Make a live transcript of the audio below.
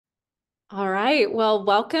All right. Well,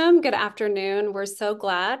 welcome. Good afternoon. We're so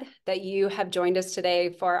glad that you have joined us today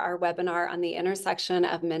for our webinar on the intersection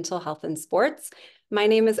of mental health and sports. My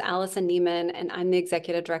name is Allison Neiman, and I'm the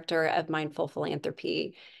Executive Director of Mindful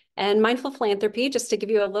Philanthropy. And Mindful Philanthropy, just to give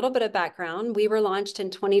you a little bit of background, we were launched in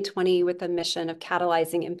 2020 with a mission of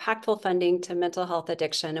catalyzing impactful funding to mental health,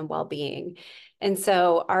 addiction, and well-being. And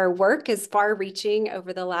so our work is far-reaching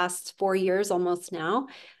over the last 4 years almost now.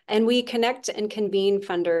 And we connect and convene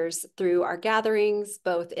funders through our gatherings,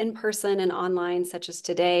 both in person and online, such as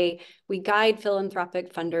today. We guide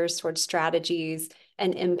philanthropic funders towards strategies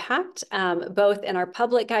and impact, both in our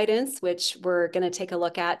public guidance, which we're going to take a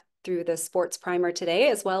look at through the sports primer today,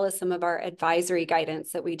 as well as some of our advisory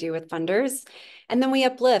guidance that we do with funders. And then we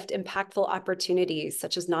uplift impactful opportunities,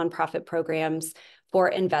 such as nonprofit programs for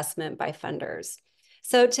investment by funders.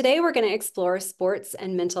 So today we're going to explore sports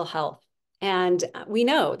and mental health. And we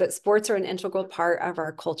know that sports are an integral part of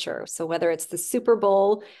our culture. So whether it's the Super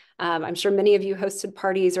Bowl, I'm sure many of you hosted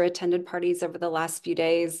parties or attended parties over the last few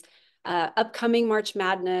days, upcoming March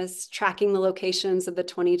Madness, tracking the locations of the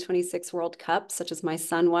 2026 World Cup, such as my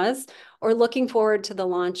son was, or looking forward to the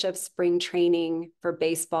launch of spring training for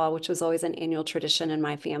baseball, which was always an annual tradition in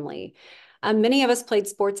my family. Many of us played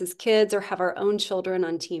sports as kids or have our own children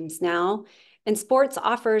on teams now. And sports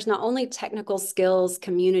offers not only technical skills,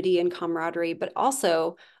 community, and camaraderie, but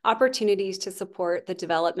also opportunities to support the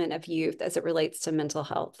development of youth as it relates to mental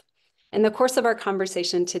health. In the course of our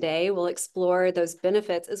conversation today, we'll explore those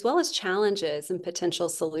benefits as well as challenges and potential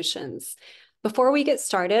solutions. Before we get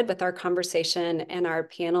started with our conversation and our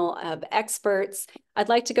panel of experts, I'd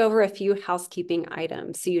like to go over a few housekeeping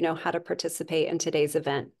items so you know how to participate in today's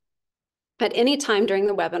event. At any time during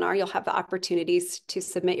the webinar, you'll have the opportunities to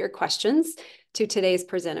submit your questions to today's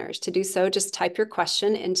presenters. To do so, just type your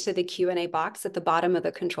question into the Q&A box at the bottom of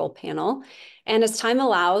the control panel. And as time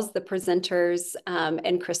allows, the presenters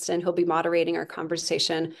and Kristen, who'll be moderating our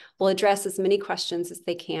conversation, will address as many questions as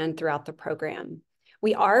they can throughout the program.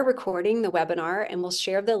 We are recording the webinar and we'll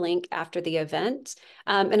share the link after the event,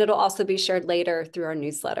 and it'll also be shared later through our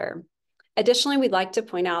newsletter. Additionally, we'd like to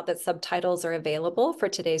point out that subtitles are available for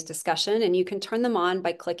today's discussion, and you can turn them on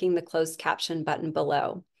by clicking the closed caption button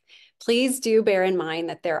below. Please do bear in mind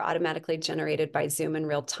that they're automatically generated by Zoom in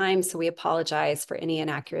real time, so we apologize for any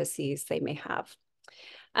inaccuracies they may have.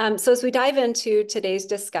 So as we dive into today's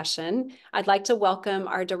discussion, I'd like to welcome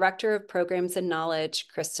our Director of Programs and Knowledge,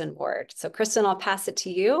 Kristen Ward. So Kristen, I'll pass it to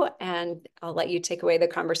you, and I'll let you take away the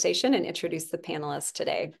conversation and introduce the panelists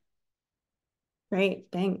today. Great,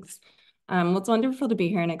 thanks. Well, it's wonderful to be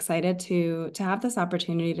here and excited to have this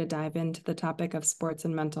opportunity to dive into the topic of sports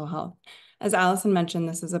and mental health. As Allison mentioned,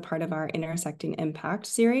 this is a part of our Intersecting Impact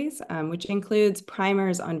series, which includes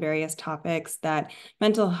primers on various topics that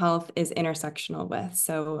mental health is intersectional with.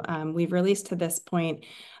 So we've released to this point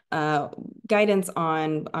guidance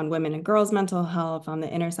on women and girls' mental health, on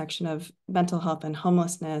the intersection of mental health and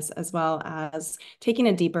homelessness, as well as taking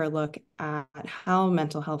a deeper look at how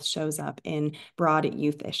mental health shows up in broad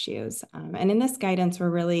youth issues. And in this guidance, we're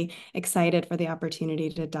really excited for the opportunity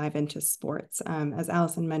to dive into sports. As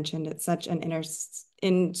Allison mentioned, it's such an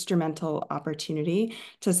instrumental opportunity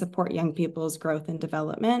to support young people's growth and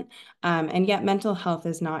development. And yet mental health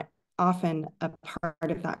is not often a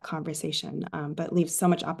part of that conversation, but leaves so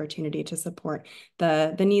much opportunity to support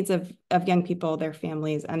the needs of young people, their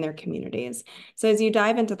families, and their communities. So as you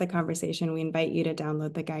dive into the conversation, we invite you to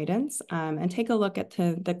download the guidance and take a look at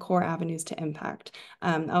the core avenues to impact.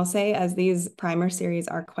 I'll say, as these primer series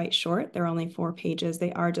are quite short, they're only 4 pages,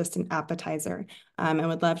 they are just an appetizer, and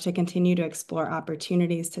would love to continue to explore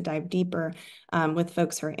opportunities to dive deeper with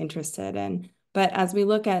folks who are interested in. But as we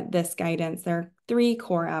look at this guidance, there are 3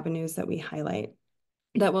 core avenues that we highlight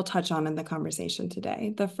that we'll touch on in the conversation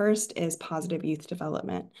today. The first is positive youth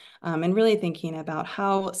development, and really thinking about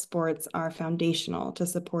how sports are foundational to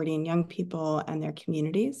supporting young people and their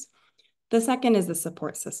communities. The second is the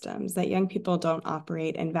support systems, that young people don't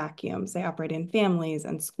operate in vacuums. They operate in families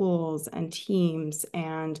and schools and teams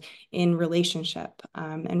and in relationship,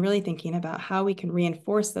 and really thinking about how we can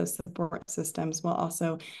reinforce those support systems while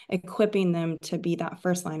also equipping them to be that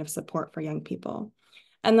first line of support for young people.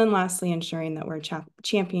 And then lastly, ensuring that we're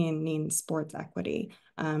championing sports equity,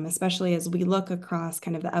 especially as we look across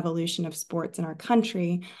kind of the evolution of sports in our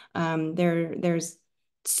country. There's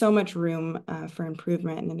so much room for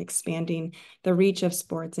improvement and in expanding the reach of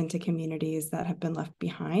sports into communities that have been left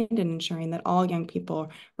behind, and ensuring that all young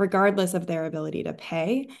people, regardless of their ability to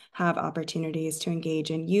pay, have opportunities to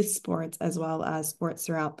engage in youth sports as well as sports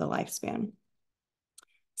throughout the lifespan.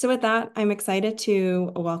 So with that, I'm excited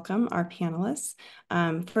to welcome our panelists.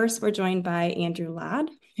 First, we're joined by Andrew Ladd.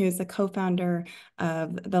 who is the co-founder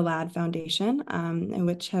of the LAD Foundation,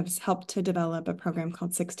 which has helped to develop a program called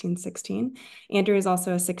 1616. Andrew is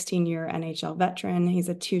also a 16-year NHL veteran. He's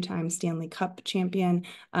a two-time Stanley Cup champion,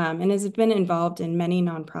 and has been involved in many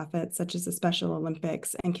nonprofits such as the Special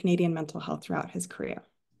Olympics and Canadian mental health throughout his career.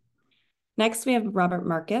 Next, we have Robert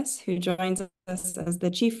Marcus, who joins us as the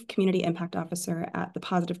Chief Community Impact Officer at the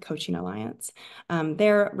Positive Coaching Alliance.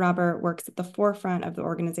 There, Robert works at the forefront of the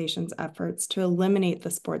organization's efforts to eliminate the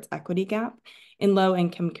sports equity gap in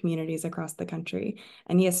low-income communities across the country.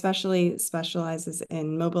 And he especially specializes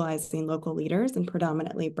in mobilizing local leaders in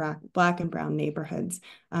predominantly Black and Brown neighborhoods,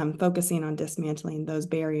 focusing on dismantling those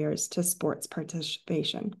barriers to sports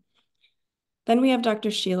participation. Then we have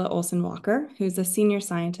Dr. Sheila Ohlsson Walker, who's a senior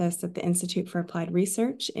scientist at the Institute for Applied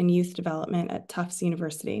Research in Youth Development at Tufts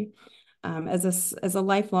University. As a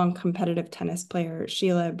lifelong competitive tennis player,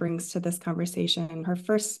 Sheila brings to this conversation her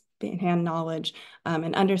first-hand knowledge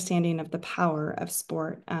and understanding of the power of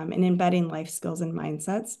sport in embedding life skills and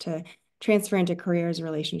mindsets to transfer into careers,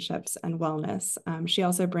 relationships, and wellness. She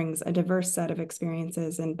also brings a diverse set of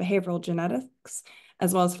experiences in behavioral genetics,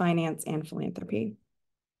 as well as finance and philanthropy.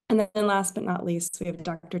 And then last but not least, we have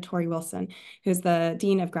Dr. Torrey Wilson, who's the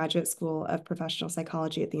Dean of Graduate School of Professional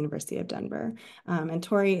Psychology at the University of Denver. And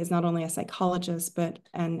Torrey is not only a psychologist,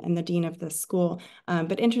 and the Dean of the school,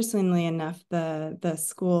 but interestingly enough, the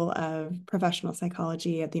School of Professional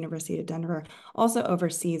Psychology at the University of Denver also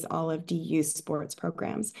oversees all of DU's sports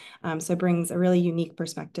programs. So brings a really unique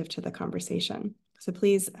perspective to the conversation. So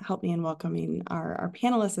please help me in welcoming our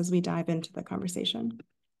panelists as we dive into the conversation.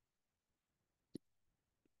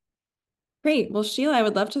 Great. Well, Sheila, I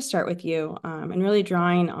would love to start with you and really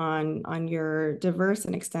drawing on your diverse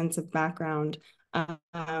and extensive background,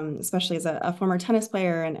 especially as a former tennis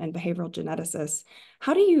player and behavioral geneticist.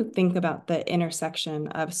 How do you think about the intersection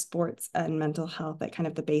of sports and mental health at kind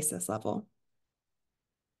of the basis level?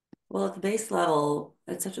 Well, at the base level,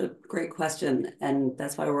 it's such a great question, and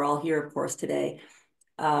that's why we're all here, of course, today.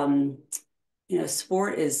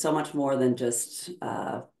 Sport is so much more than just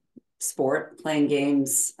sport, playing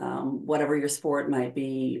games, whatever your sport might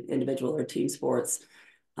be, individual or team sports.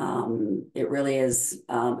 It really is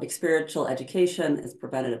experiential education, it's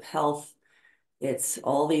preventative health. It's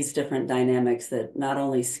all these different dynamics that not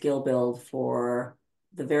only skill build for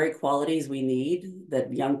the very qualities we need,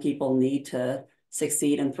 that young people need to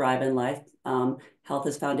succeed and thrive in life. Health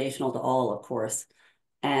is foundational to all, of course.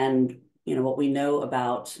 And what we know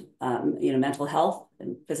about mental health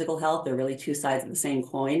and physical health, they're really two sides of the same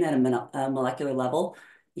coin at a molecular level.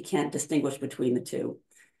 You can't distinguish between the two.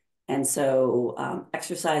 And so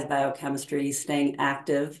exercise biochemistry, staying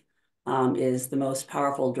active is the most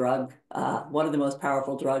powerful drug, one of the most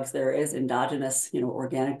powerful drugs there is, endogenous,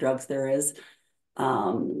 organic drugs there is.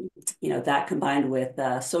 That combined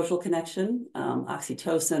with social connection,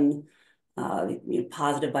 oxytocin,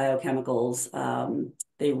 positive biochemicals,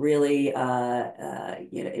 they really,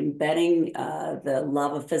 embedding the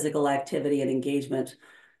love of physical activity and engagement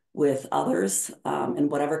with others in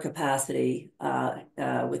whatever capacity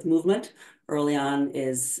with movement early on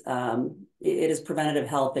it is preventative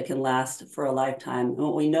health that can last for a lifetime. And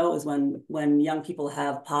what we know is when young people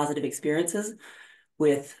have positive experiences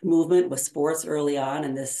with movement, with sports early on,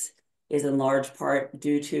 and this is in large part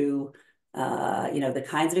due to the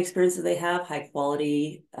kinds of experiences they have, high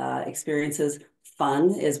quality experiences.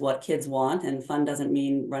 Fun is what kids want, and fun doesn't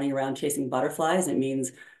mean running around chasing butterflies. It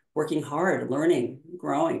means working hard, learning,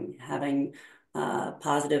 growing, having a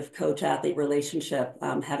positive coach-athlete relationship,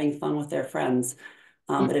 having fun with their friends.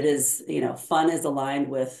 But it is, fun is aligned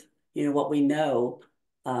with, what we know,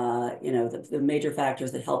 the major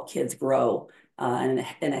factors that help kids grow in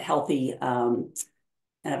a healthy,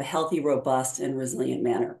 robust, and resilient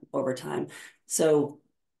manner over time. So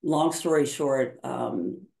long story short,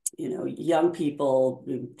 young people,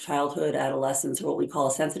 childhood, adolescence, are what we call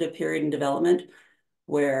a sensitive period in development,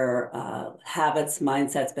 where habits,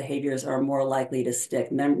 mindsets, behaviors are more likely to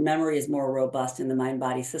stick. Memory is more robust in the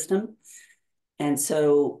mind-body system. And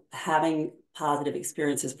so having positive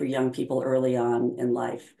experiences for young people early on in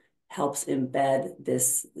life helps embed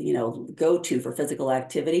this, go-to for physical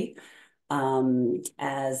activity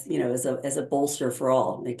as a bolster for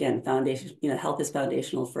all. Again, foundation, health is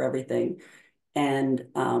foundational for everything. And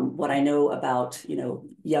what I know about,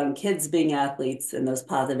 young kids being athletes and those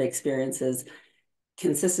positive experiences,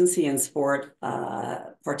 consistency in sport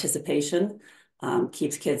participation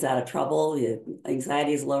keeps kids out of trouble.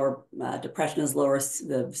 Anxiety is lower, depression is lower,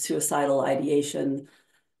 the suicidal ideation,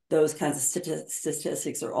 those kinds of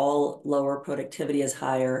statistics are all lower, productivity is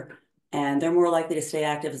higher, and they're more likely to stay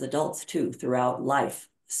active as adults too throughout life.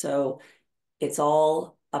 So it's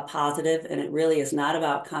all a positive, and it really is not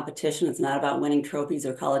about competition. It's not about winning trophies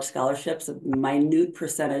or college scholarships. A minute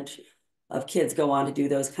percentage of kids go on to do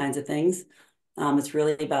those kinds of things. It's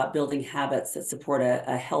really about building habits that support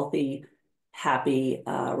a healthy, happy,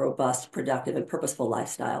 robust, productive, and purposeful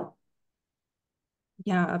lifestyle.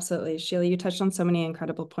 Yeah, absolutely. Sheila, you touched on so many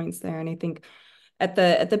incredible points there. And I think at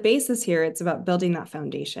the basis here, it's about building that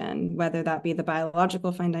foundation, whether that be the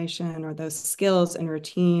biological foundation or those skills and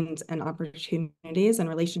routines and opportunities and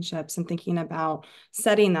relationships, and thinking about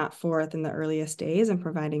setting that forth in the earliest days and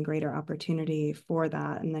providing greater opportunity for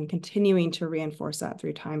that, and then continuing to reinforce that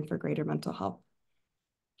through time for greater mental health.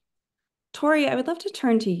 Torrey, I would love to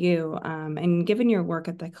turn to you, and given your work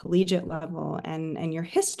at the collegiate level and your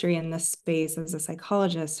history in this space as a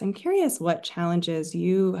psychologist, I'm curious what challenges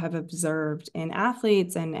you have observed in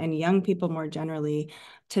athletes and young people more generally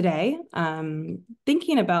today,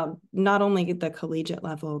 thinking about not only the collegiate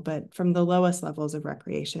level, but from the lowest levels of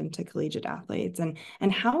recreation to collegiate athletes, and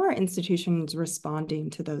how are institutions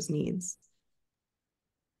responding to those needs?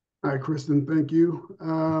 Hi, Kristen, thank you.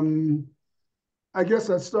 I guess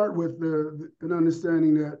I'd start with an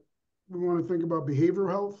understanding that we want to think about behavioral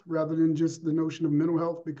health rather than just the notion of mental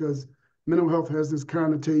health, because mental health has this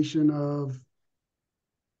connotation of,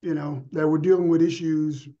 that we're dealing with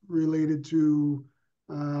issues related to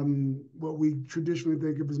what we traditionally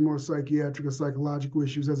think of as more psychiatric or psychological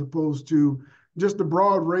issues, as opposed to just the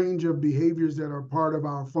broad range of behaviors that are part of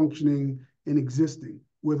our functioning and existing,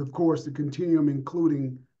 with, of course, the continuum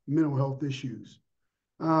including mental health issues.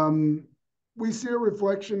 We see a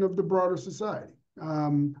reflection of the broader society.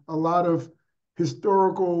 A lot of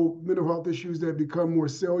historical mental health issues that become more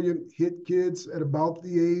salient hit kids at about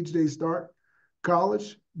the age they start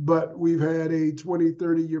college, but we've had a 20,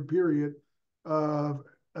 30-year period of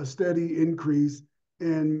a steady increase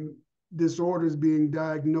in disorders being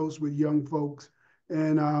diagnosed with young folks,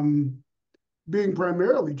 and being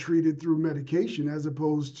primarily treated through medication as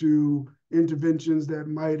opposed to interventions that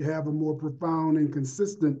might have a more profound and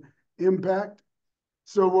consistent impact.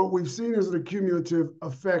 So what we've seen is an accumulative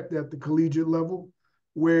effect at the collegiate level,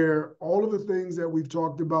 where all of the things that we've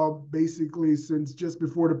talked about basically since just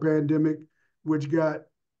before the pandemic, which got,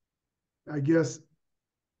 I guess,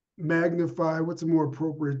 magnified, what's a more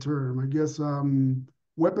appropriate term? I guess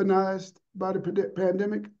weaponized by the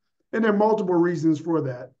pandemic. And there are multiple reasons for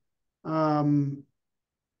that.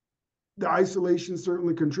 The isolation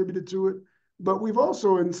certainly contributed to it, but we've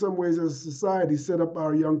also, in some ways, as a society, set up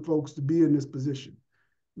our young folks to be in this position.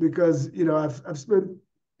 Because,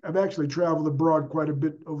 I've actually traveled abroad quite a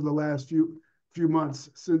bit over the last few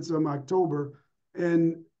months since October,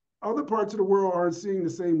 and other parts of the world aren't seeing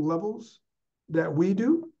the same levels that we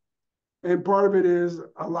do. And part of it is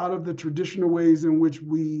a lot of the traditional ways in which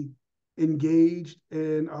we engaged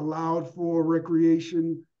and allowed for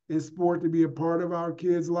recreation and sport to be a part of our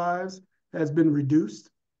kids' lives has been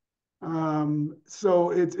reduced.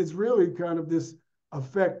 So it's really kind of this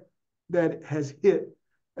effect that has hit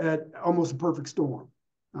at almost a perfect storm.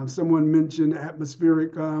 Someone mentioned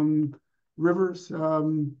atmospheric rivers.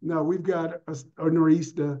 Now we've got a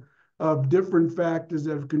nor'easter of different factors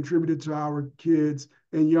that have contributed to our kids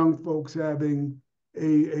and young folks having a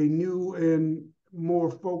new and more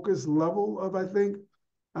focused level of, I think,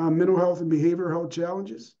 mental health and behavioral health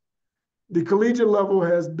challenges. The collegiate level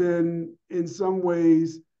has been, in some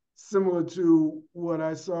ways, similar to what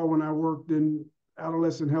I saw when I worked in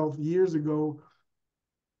adolescent health years ago.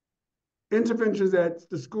 Interventions at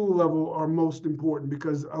the school level are most important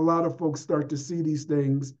because a lot of folks start to see these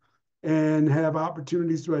things and have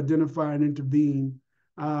opportunities to identify and intervene.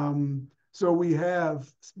 So we have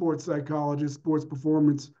sports psychologists, sports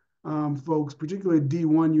performance folks, particularly at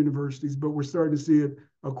D1 universities, but we're starting to see it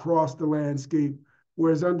across the landscape,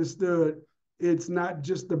 where it's understood it's not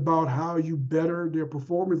just about how you better their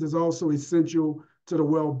performance, it's also essential to the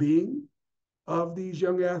well-being of these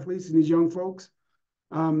young athletes and these young folks.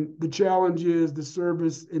 The challenge is the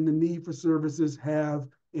service and the need for services have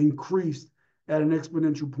increased at an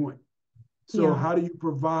exponential point. So how do you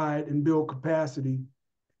provide and build capacity,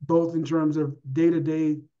 both in terms of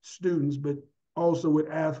day-to-day students, but also with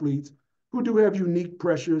athletes who do have unique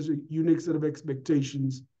pressures, a unique set of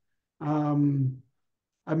expectations.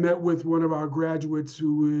 I met with one of our graduates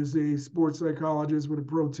who is a sports psychologist with a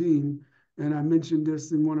pro team, and I mentioned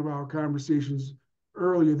this in one of our conversations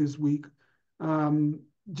earlier this week.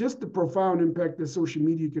 Just the profound impact that social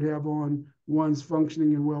media could have on one's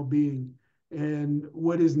functioning and well-being, and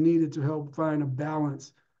what is needed to help find a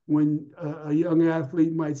balance when a young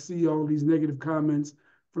athlete might see all these negative comments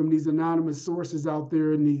from these anonymous sources out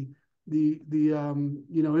there in the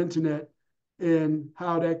internet, and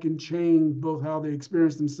how that can change both how they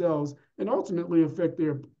experience themselves and ultimately affect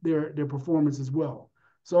their performance as well.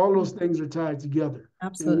 So all those things are tied together. And we're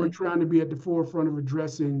Absolutely. trying to be at the forefront of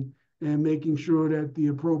addressing and making sure that the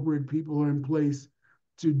appropriate people are in place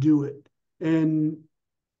to do it. And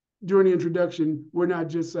during the introduction, we're not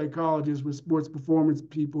just psychologists, we're sports performance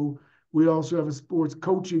people. We also have a sports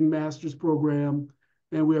coaching master's program,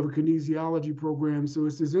 and we have a kinesiology program. So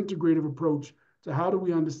it's this integrative approach to how do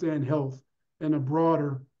we understand health in a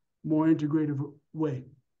broader, more integrative way.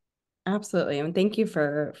 Absolutely. And thank you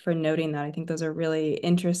for noting that. I think those are really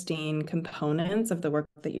interesting components of the work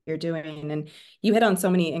that you're doing. And you hit on so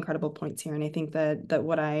many incredible points here. And I think that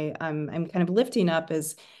what I'm kind of lifting up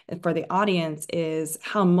is for the audience is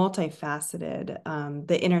how multifaceted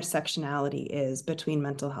the intersectionality is between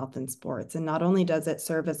mental health and sports. And not only does it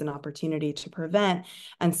serve as an opportunity to prevent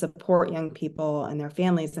and support young people and their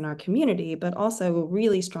families in our community, but also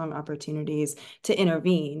really strong opportunities to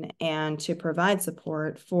intervene and to provide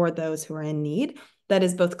support for those who are in need that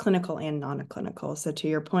is both clinical and non-clinical. So to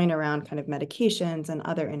your point around kind of medications and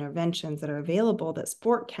other interventions that are available, that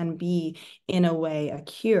sport can be in a way a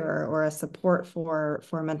cure or a support for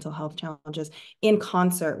mental health challenges in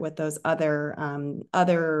concert with those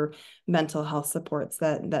other mental health supports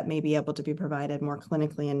that may be able to be provided more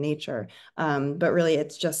clinically in nature. But really,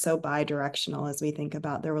 it's just so bi-directional as we think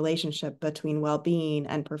about the relationship between well-being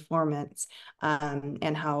and performance,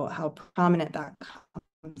 and how prominent that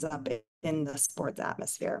comes up in the sports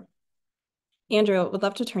atmosphere. Andrew, would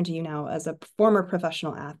love to turn to you now as a former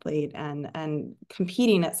professional athlete and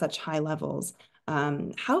competing at such high levels.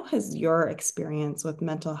 How has your experience with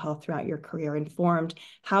mental health throughout your career informed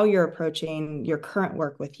how you're approaching your current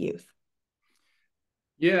work with youth?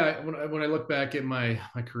 Yeah, when I look back at my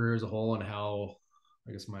career as a whole and how,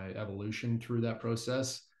 I guess, my evolution through that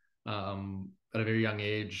process, at a very young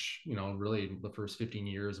age, really the first 15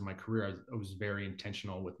 years of my career, I was very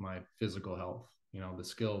intentional with my physical health, the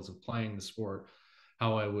skills of playing the sport,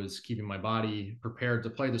 how I was keeping my body prepared to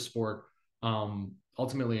play the sport.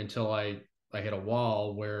 Ultimately, until I hit a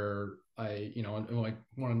wall where I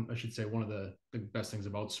should say one of the best things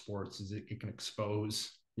about sports is it can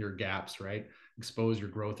expose your gaps, right? Expose your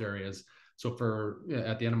growth areas. So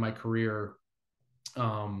at the end of my career,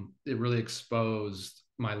 it really exposed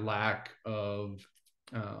my lack of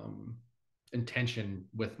intention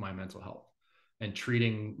with my mental health and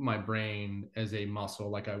treating my brain as a muscle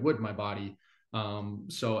like I would my body.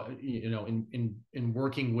 So in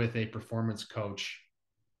working with a performance coach,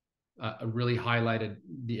 I really highlighted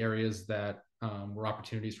the areas that were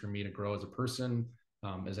opportunities for me to grow as a person,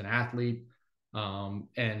 as an athlete,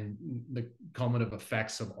 and the cumulative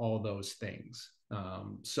effects of all those things.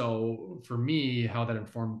 So for me, how that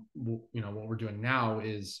informed, what we're doing now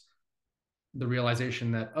is the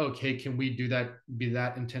realization that, okay, can we be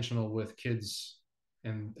that intentional with kids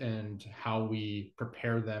and how we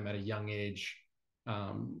prepare them at a young age,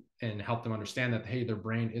 and help them understand that, hey, their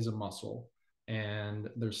brain is a muscle and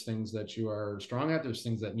there's things that you are strong at, there's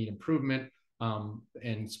things that need improvement.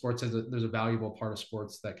 And sports there's a valuable part of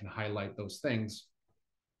sports that can highlight those things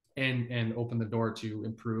and open the door to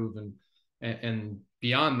improve and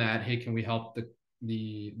beyond that, hey, can we help their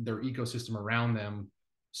ecosystem around them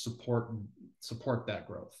support that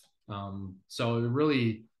growth? So it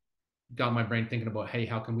really got my brain thinking about, hey,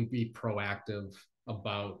 how can we be proactive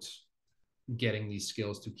about getting these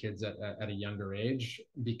skills to kids at a younger age,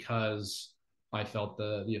 because I felt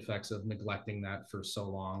the effects of neglecting that for so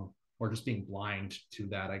long, or just being blind to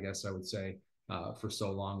that, I guess I would say, for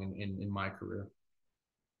so long in my career.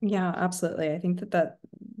 Yeah, absolutely. I think that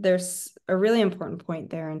there's a really important point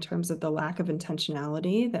there in terms of the lack of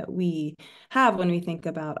intentionality that we have when we think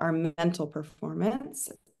about our mental performance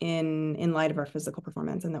in light of our physical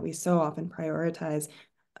performance, and that we so often prioritize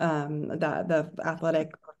the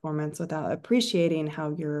athletic performance without appreciating how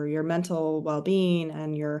your mental well-being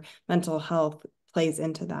and your mental health plays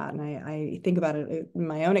into that. And I think about it in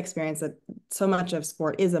my own experience that so much of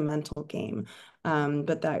sport is a mental game,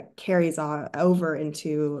 but that carries over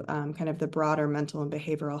into kind of the broader mental and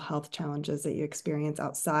behavioral health challenges that you experience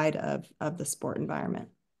outside of the sport environment.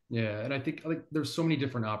 Yeah, and I think there's so many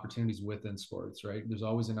different opportunities within sports, right? There's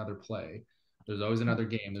always another play, there's always another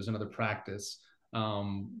game, there's another practice.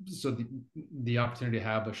 So the opportunity to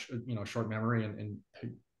have a short memory and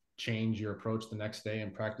change your approach the next day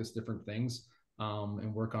and practice different things,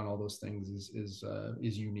 and work on all those things is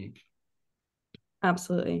unique.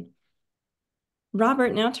 Absolutely.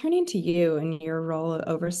 Robert, now turning to you and your role of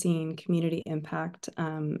overseeing community impact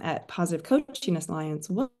at Positive Coaching Alliance,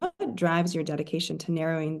 what drives your dedication to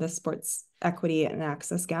narrowing the sports equity and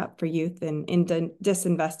access gap for youth in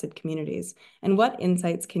disinvested communities? And what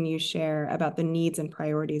insights can you share about the needs and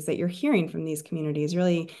priorities that you're hearing from these communities,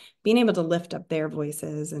 really being able to lift up their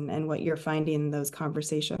voices and what you're finding in those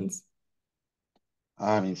conversations?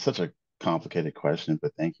 I mean, such a complicated question,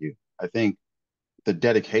 but thank you. I think the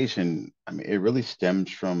dedication, I mean, it really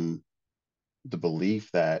stems from the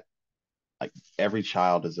belief that like every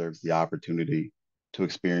child deserves the opportunity to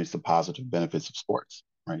experience the positive benefits of sports,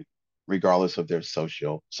 right? Regardless of their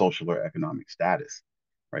social or economic status,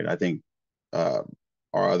 right? I think uh,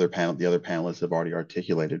 the other panelists have already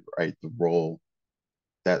articulated, right, the role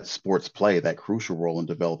that sports play, that crucial role in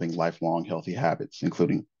developing lifelong healthy habits,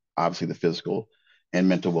 including obviously the physical and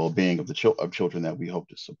mental well-being of of children that we hope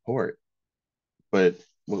to support. But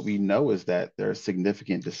what we know is that there are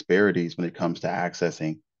significant disparities when it comes to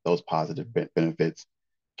accessing those positive benefits.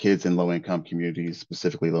 Kids in low-income communities,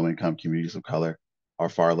 specifically low-income communities of color, are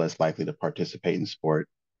far less likely to participate in sport.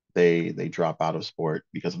 They drop out of sport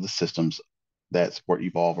because of the systems that sport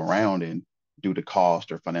evolve around and due to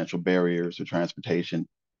cost or financial barriers or transportation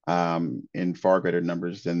in far greater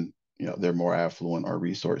numbers than their more affluent or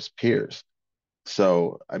resource peers.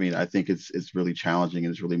 So, I mean, I think it's really challenging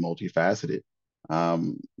and it's really multifaceted.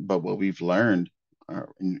 But what we've learned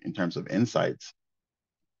in terms of insights,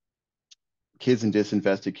 kids in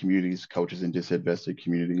disinvested communities, coaches in disinvested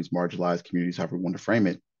communities, marginalized communities, however we want to frame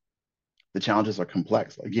it, the challenges are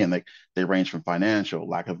complex. Again, like they range from financial,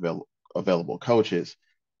 lack of available coaches,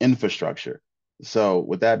 infrastructure. So,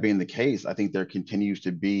 with that being the case, I think there continues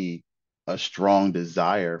to be a strong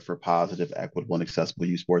desire for positive, equitable, and accessible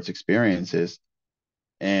youth sports experiences.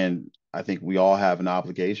 And I think we all have an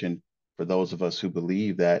obligation for those of us who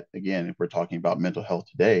believe that, again, if we're talking about mental health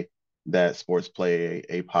today, that sports play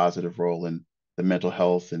a positive role in the mental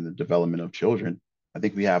health and the development of children. I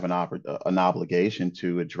think we have an obligation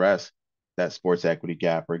to address that sports equity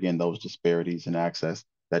gap, or again, those disparities in access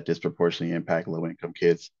that disproportionately impact low-income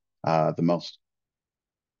kids the most.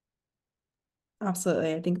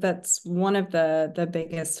 Absolutely. I think that's one of the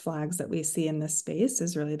biggest flags that we see in this space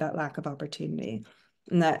is really that lack of opportunity.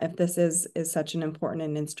 And that if this is such an important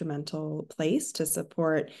and instrumental place to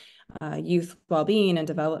support youth well-being and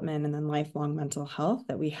development and then lifelong mental health,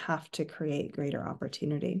 that we have to create greater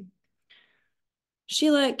opportunity.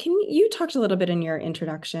 Sheila, you talked a little bit in your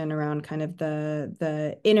introduction around kind of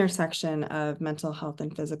the intersection of mental health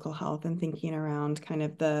and physical health and thinking around kind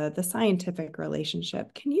of the scientific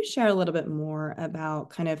relationship. Can you share a little bit more about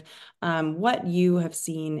kind of what you have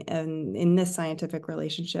seen in this scientific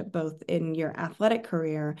relationship, both in your athletic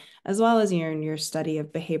career as well as in your study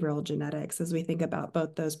of behavioral genetics, as we think about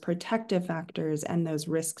both those protective factors and those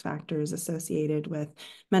risk factors associated with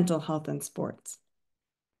mental health and sports?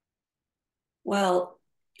 Well,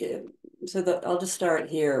 I'll just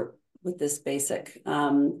start here with this basic.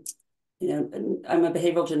 I'm a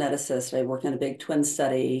behavioral geneticist. I worked in a big twin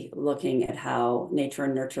study looking at how nature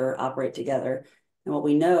and nurture operate together. And what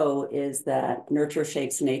we know is that nurture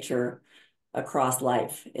shapes nature across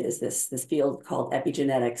life. It is this field called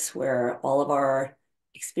epigenetics, where all of our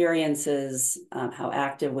experiences, how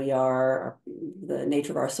active we are, the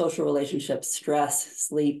nature of our social relationships, stress,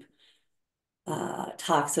 sleep,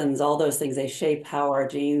 toxins, all those things, they shape how our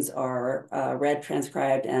genes are read,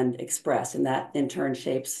 transcribed, and expressed. And that in turn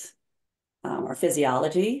shapes our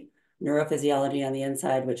physiology, neurophysiology on the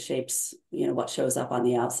inside, which shapes, what shows up on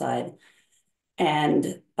the outside.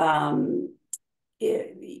 And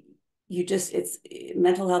it's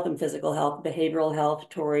mental health and physical health, behavioral health,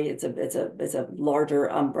 Torrey, it's a larger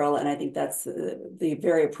umbrella. And I think that's the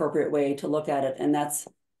very appropriate way to look at it. And that's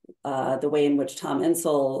the way in which Tom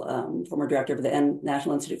Insel, former director of the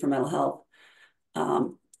National Institute for Mental Health,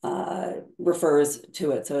 refers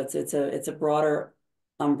to it. So it's a broader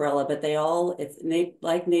umbrella, but it's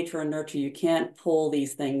like nature and nurture. You can't pull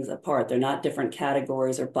these things apart. They're not different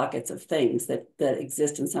categories or buckets of things that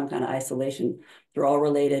exist in some kind of isolation. They're all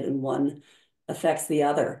related, and one affects the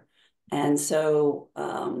other. And so,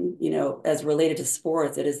 as related to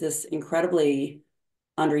sports, it is this incredibly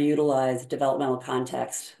underutilized developmental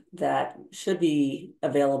context that should be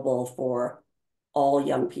available for all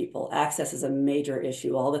young people. Access is a major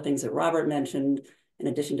issue. All the things that Robert mentioned, in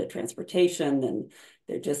addition to transportation, and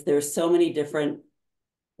there's so many different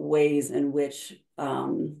ways in which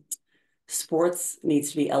sports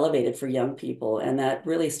needs to be elevated for young people. And that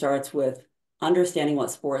really starts with understanding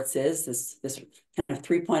what sports is, this kind of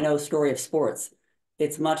 3.0 story of sports.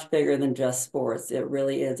 It's much bigger than just sports. It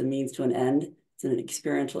really is a means to an end. it's an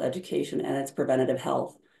experiential education, and it's preventative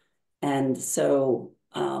health. And so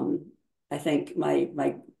I think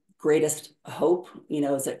my greatest hope,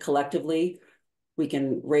 is that collectively we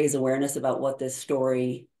can raise awareness about what this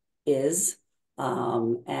story is,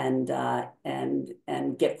 and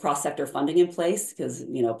get cross-sector funding in place, because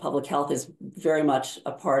public health is very much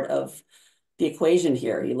a part of the equation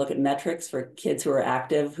here. You look at metrics for kids who are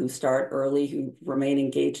active, who start early, who remain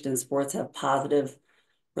engaged in sports, have positive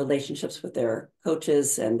relationships with their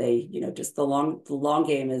coaches, and they, just the long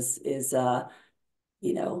game is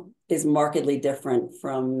markedly different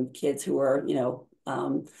from kids who are,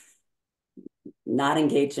 not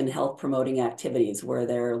engaged in health promoting activities where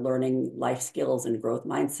they're learning life skills and growth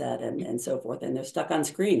mindset and so forth. And they're stuck on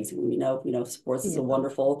screens. Sports is a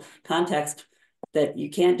wonderful context that you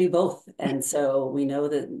can't do both. And so we know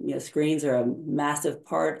that, screens are a massive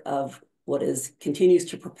part of what continues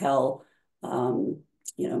to propel,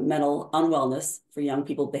 mental unwellness for young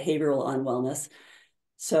people, behavioral unwellness.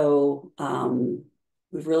 So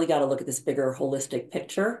we've really got to look at this bigger holistic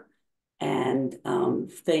picture and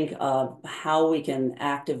think of how we can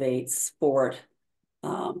activate sport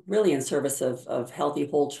really in service of healthy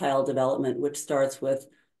whole child development, which starts with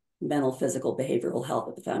mental, physical, behavioral health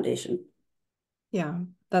at the foundation. Yeah,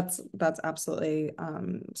 that's absolutely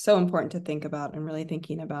so important to think about, and really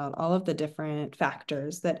thinking about all of the different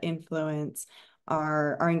factors that influence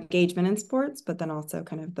our engagement in sports, but then also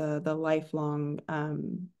kind of the lifelong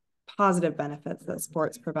positive benefits that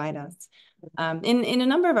sports provide us. In a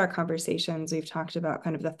number of our conversations, we've talked about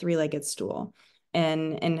kind of the three-legged stool,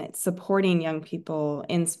 and supporting young people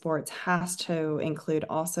in sports has to include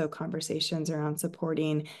also conversations around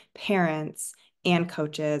supporting parents and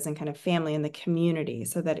coaches and kind of family and the community,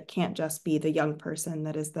 so that it can't just be the young person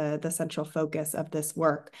that is the central focus of this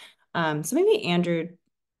work. So maybe Andrew,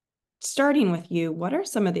 starting with you, what are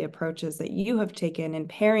some of the approaches that you have taken in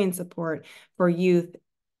pairing support for youth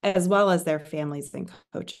as well as their families and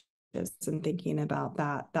coaches, and thinking about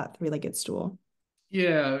that three-legged stool?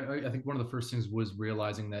 Yeah, I think one of the first things was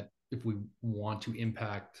realizing that if we want to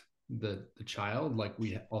impact the child, like,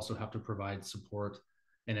 we also have to provide support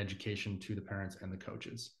and education to the parents and the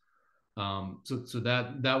coaches. So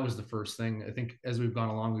that was the first thing. I think as we've gone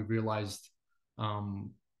along, we've realized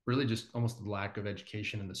really just almost the lack of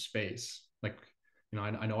education in the space. Like,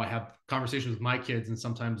 I know I have conversations with my kids, and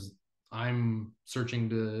sometimes I'm searching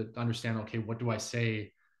to understand, okay, what do I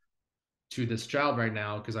say to this child right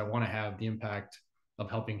now? Because I want to have the impact of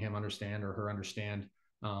helping him understand or her understand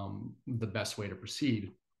the best way to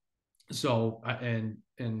proceed. So, and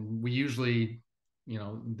we usually,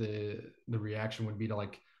 the reaction would be to,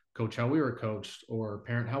 like, coach how we were coached, or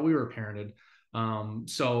parent how we were parented.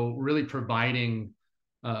 So really providing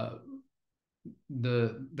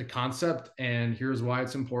the concept, and here's why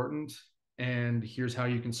it's important, and here's how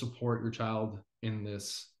you can support your child in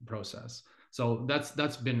this process. So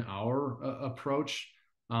that's been our approach.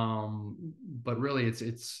 But really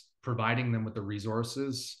it's providing them with the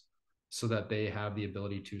resources so that they have the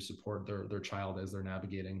ability to support their child as they're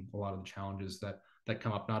navigating a lot of the challenges that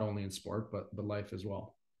come up, not only in sport, but life as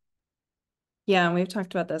well. Yeah, and we've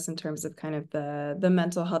talked about this in terms of kind of the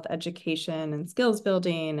mental health education and skills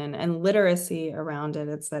building and literacy around it.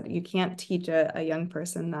 It's that you can't teach a young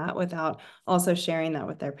person that without also sharing that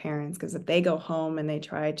with their parents, because if they go home and they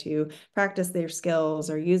try to practice their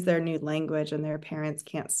skills or use their new language and their parents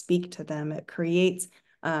can't speak to them, it creates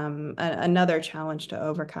another challenge to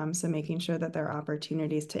overcome. So making sure that there are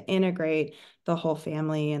opportunities to integrate the whole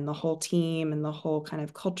family and the whole team and the whole kind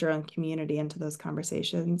of culture and community into those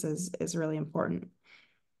conversations is really important.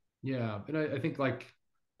 Yeah, and I think, like,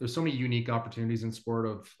 there's so many unique opportunities in sport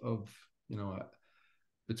of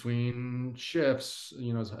between shifts,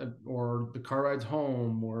 or the car rides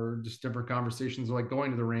home, or just different conversations, like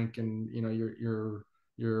going to the rink and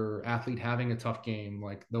your athlete having a tough game.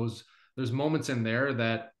 Like, there's moments in there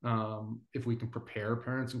that if we can prepare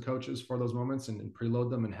parents and coaches for those moments and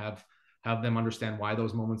preload them and have them understand why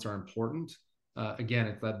those moments are important, again,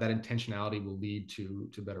 it's that intentionality will lead to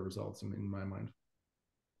better results in my mind.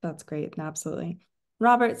 That's great. Absolutely.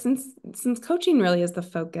 Robert, since coaching really is the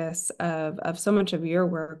focus of so much of your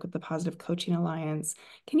work with the Positive Coaching Alliance,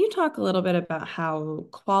 can you talk a little bit about how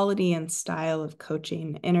quality and style of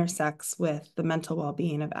coaching intersects with the mental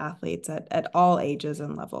well-being of athletes at all ages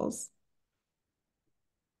and levels?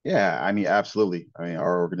 Yeah, I mean, absolutely. I mean,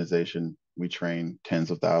 our organization, we train tens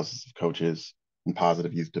of thousands of coaches in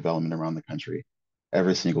positive youth development around the country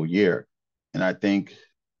every single year. And I think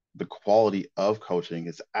the quality of coaching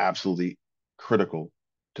is absolutely critical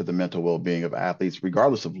to the mental well-being of athletes,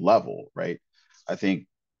 regardless of level, right? I think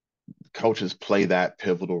coaches play that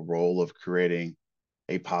pivotal role of creating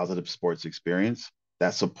a positive sports experience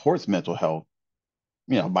that supports mental health,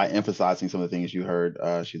 by emphasizing some of the things you heard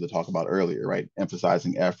Sheila talk about earlier, right?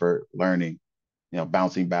 Emphasizing effort, learning,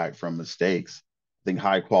 bouncing back from mistakes. I think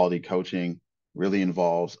high quality coaching really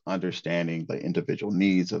involves understanding the individual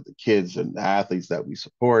needs of the kids and the athletes that we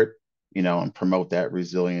support, and promote that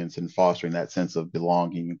resilience and fostering that sense of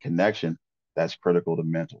belonging and connection that's critical to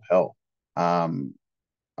mental health.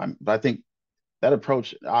 But I think that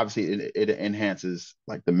approach, obviously, it enhances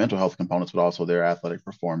like the mental health components, but also their athletic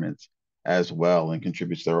performance as well, and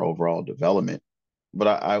contributes to their overall development. But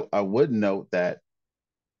I would note that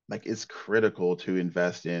like it's critical to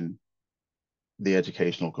invest in the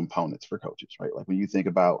educational components for coaches, right? Like when you think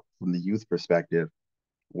about from the youth perspective,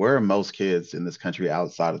 where are most kids in this country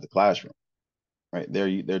outside of the classroom, right?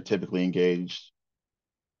 They're typically engaged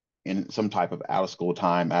in some type of out of school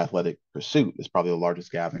time athletic pursuit. It's probably the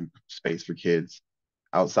largest gathering space for kids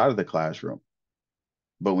outside of the classroom.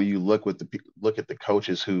 But when you look at the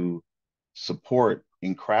coaches who support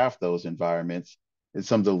and craft those environments, it's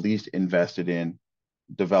some of the least invested in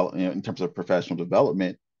development in terms of professional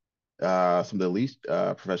development. Some of the least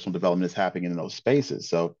professional development is happening in those spaces.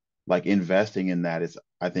 So, like investing in that is,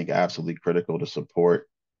 I think, absolutely critical to support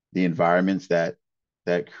the environments that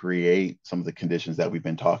create some of the conditions that we've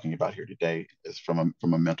been talking about here today, is from a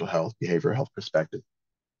mental health, behavioral health perspective.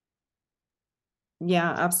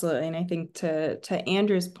 Yeah, absolutely. And I think to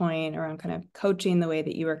Andrew's point around kind of coaching the way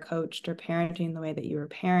that you were coached or parenting the way that you were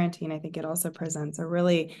parenting, I think it also presents a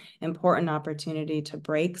really important opportunity to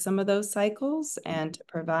break some of those cycles and to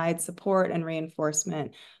provide support and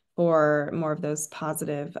reinforcement for more of those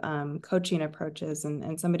positive coaching approaches.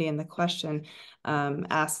 And somebody in the question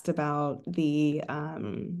asked about the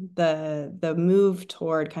move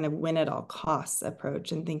toward kind of win at all costs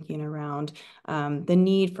approach, and thinking around the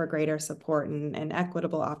need for greater support and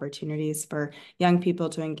equitable opportunities for young people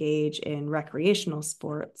to engage in recreational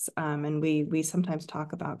sports. And we sometimes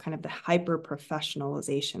talk about kind of the hyper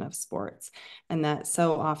professionalization of sports, and that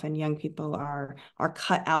so often young people are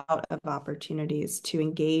cut out of opportunities to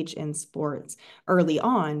engage in sports early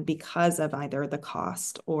on because of either the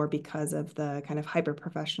cost or because of the kind of hyper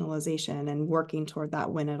professionalization and working toward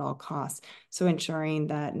that win at all costs. So ensuring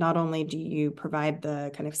that not only do you provide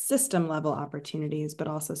the kind of system level opportunities, but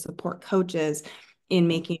also support coaches in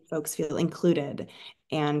making folks feel included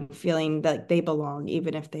and feeling that they belong,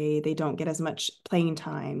 even if they don't get as much playing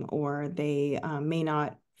time, or they may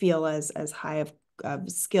not feel as high of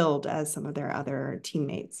skilled as some of their other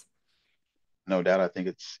teammates. No doubt. I think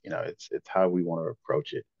it's how we want to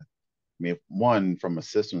approach it. I mean, one, from a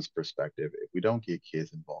systems perspective, if we don't get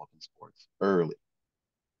kids involved in sports early,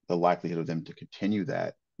 the likelihood of them to continue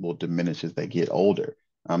that will diminish as they get older.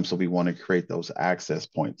 So we want to create those access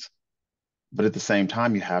points. But at the same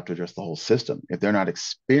time, you have to address the whole system. If they're not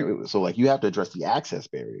experienced, so like you have to address the access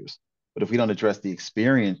barriers. But if we don't address the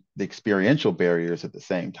experiential barriers at the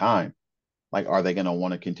same time, like are they going to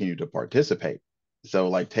want to continue to participate? So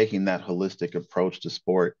like taking that holistic approach to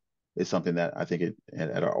sport is something that I think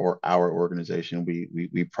at our organization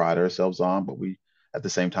we pride ourselves on, but we at the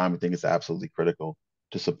same time we think it's absolutely critical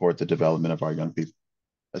to support the development of our young people,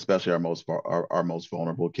 especially our most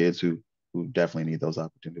vulnerable kids who definitely need those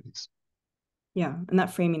opportunities. Yeah, and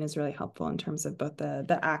that framing is really helpful in terms of both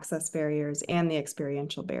the access barriers and the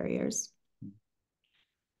experiential barriers.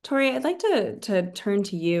 Torrey, I'd like to turn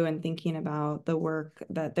to you and thinking about the work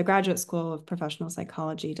that the Graduate School of Professional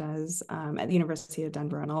Psychology does at the University of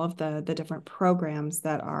Denver, and all of the different programs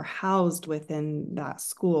that are housed within that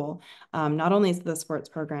school. Not only the sports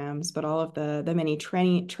programs, but all of the many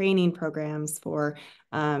training programs for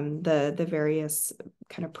the various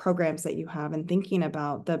kind of programs that you have, and thinking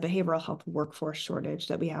about the behavioral health workforce shortage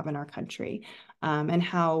that we have in our country, and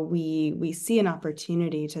how we see an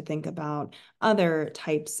opportunity to think about other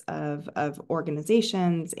types of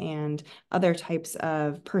organizations and other types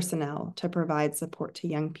of personnel to provide support to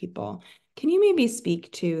young people. Can you maybe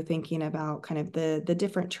speak to thinking about kind of the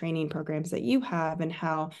different training programs that you have, and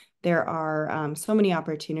how there are so many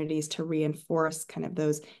opportunities to reinforce kind of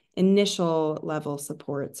those initial level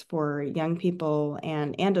supports for young people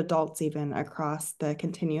and adults even across the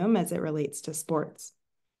continuum as it relates to sports?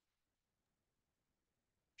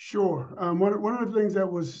 Sure. One of the things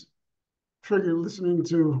that was triggered listening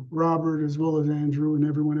to Robert as well as Andrew and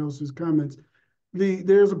everyone else's comments,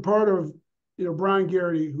 there's a part of, Brian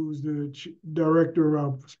Garrity, who's the director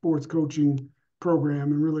of sports coaching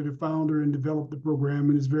program and really the founder and developed the program,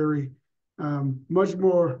 and is very much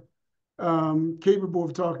more capable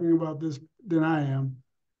of talking about this than I am.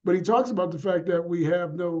 But he talks about the fact that we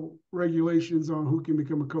have no regulations on who can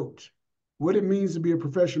become a coach, what it means to be a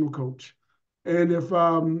professional coach. And if,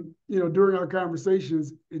 during our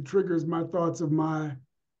conversations, it triggers my thoughts of my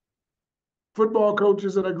football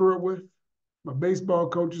coaches that I grew up with, my baseball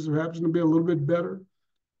coaches who happen to be a little bit better,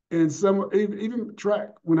 and some even track,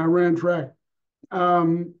 when I ran track.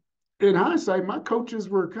 In hindsight, my coaches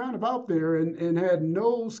were kind of out there and had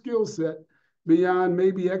no skill set beyond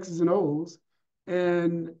maybe X's and O's.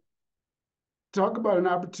 And talk about an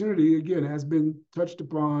opportunity, again, has been touched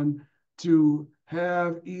upon to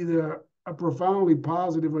have either a profoundly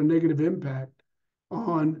positive or negative impact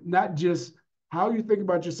on not just how you think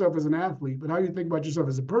about yourself as an athlete, but how you think about yourself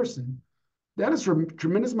as a person. That is a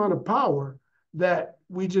tremendous amount of power that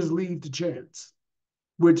we just leave to chance,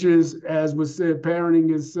 which is, as was said,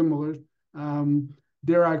 parenting is similar.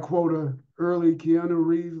 Dare I quote a early Keanu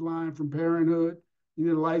Reeves line from Parenthood? You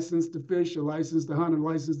need a license to fish, a license to hunt, a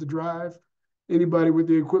license to drive. Anybody with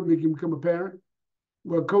the equipment can become a parent.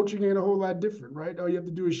 Well, coaching ain't a whole lot different, right? All you have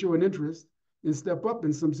to do is show an interest and step up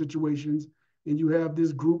in some situations, and you have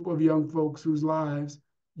this group of young folks whose lives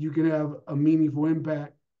you can have a meaningful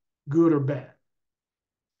impact, good or bad.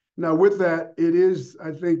 Now, with that, it is,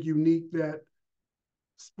 I think, unique that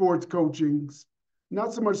sports coaching,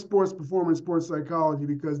 not so much sports performance, sports psychology,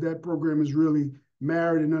 because that program is really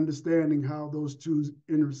married in understanding how those two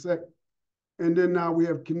intersect. And then now we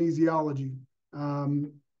have kinesiology,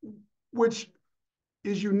 which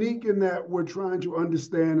is unique in that we're trying to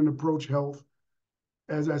understand and approach health,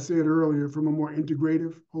 as I said earlier, from a more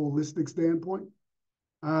integrative, holistic standpoint.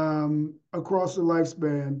 Across the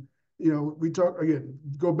lifespan, we talk, again,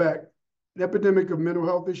 go back, an epidemic of mental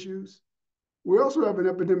health issues. We also have an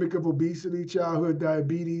epidemic of obesity, childhood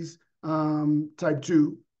diabetes, type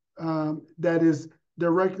 2, that is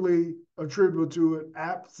directly attributable to an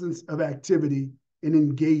absence of activity and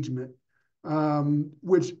engagement,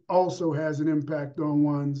 which also has an impact on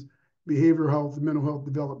one's behavioral health and mental health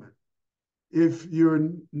development. If you're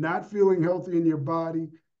not feeling healthy in your body,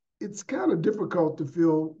 it's kind of difficult to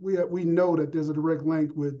feel, we know that there's a direct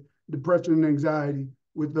link with depression and anxiety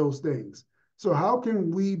with those things. So how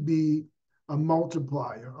can we be a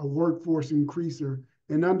multiplier, a workforce increaser,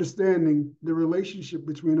 and understanding the relationship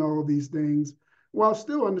between all of these things, while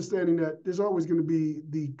still understanding that there's always going to be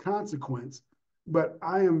the consequence. But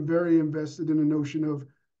I am very invested in the notion of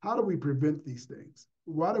how do we prevent these things?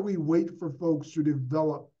 Why do we wait for folks to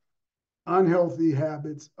develop unhealthy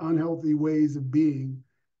habits, unhealthy ways of being?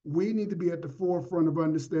 We need to be at the forefront of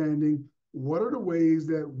understanding what are the ways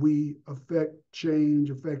that we affect change,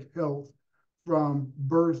 affect health from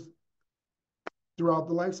birth throughout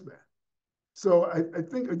the lifespan. So I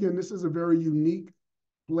think, again, this is a very unique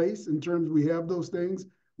place in terms we have those things,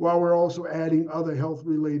 while we're also adding other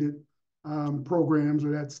health-related programs,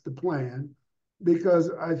 or that's the plan,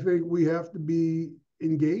 because I think we have to be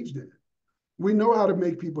engaged in it. We know how to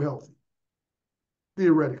make people healthy,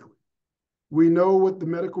 theoretically. We know what the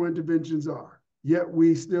medical interventions are, yet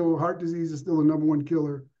heart disease is still the #1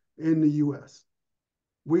 killer in the US.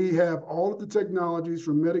 We have all of the technologies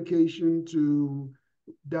from medication to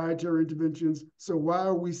dietary interventions. So why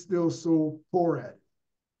are we still so poor at it?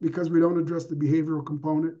 Because we don't address the behavioral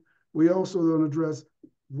component. We also don't address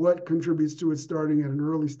what contributes to it starting at an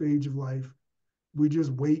early stage of life. We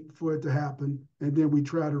just wait for it to happen, and then we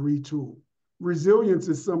try to retool. Resilience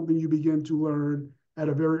is something you begin to learn at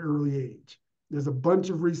a very early age. There's a bunch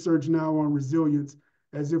of research now on resilience,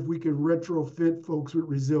 as if we can retrofit folks with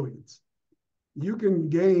resilience. You can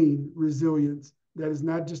gain resilience that is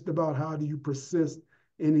not just about how do you persist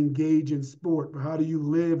and engage in sport, but how do you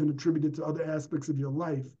live and attribute it to other aspects of your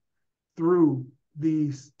life through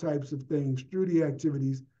these types of things, through the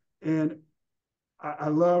activities. And I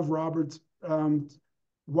love Robert's,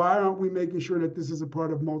 why aren't we making sure that this is a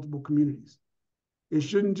part of multiple communities? It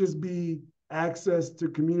shouldn't just be access to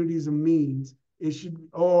communities and means. It should,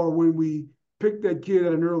 or when we pick that kid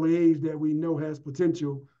at an early age that we know has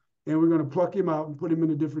potential, and we're going to pluck him out and put him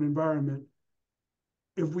in a different environment.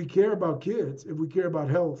 If we care about kids, if we care about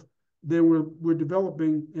health, then we're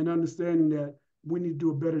developing and understanding that we need to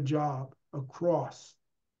do a better job across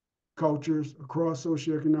cultures, across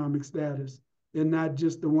socioeconomic status, and not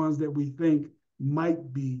just the ones that we think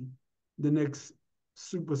might be the next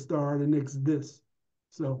superstar, the next this.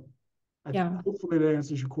 So hopefully that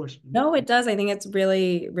answers your question. No, it does. I think it's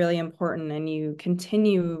really, really important. And you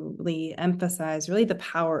continually emphasize really the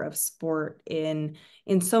power of sport in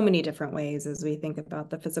so many different ways as we think about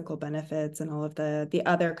the physical benefits and all of the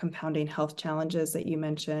other compounding health challenges that you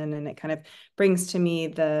mentioned. And it kind of brings to me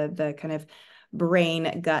the kind of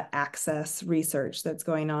brain-gut axis research that's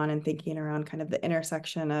going on and thinking around kind of the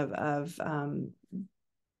intersection of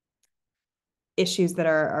issues that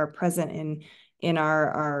are present in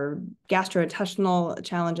our gastrointestinal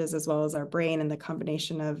challenges, as well as our brain, and the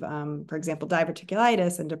combination of, for example,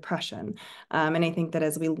 diverticulitis and depression. And I think that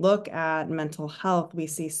as we look at mental health, we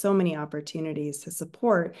see so many opportunities to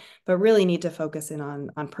support, but really need to focus in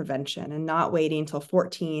on prevention and not waiting until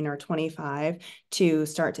 14 or 25 to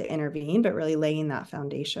start to intervene, but really laying that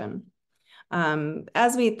foundation.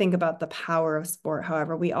 As we think about the power of sport,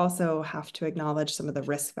 however, we also have to acknowledge some of the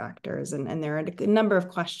risk factors. And there are a number of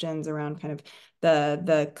questions around kind of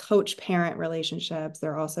the coach-parent relationships.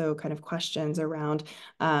 There are also kind of questions around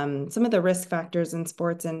some of the risk factors in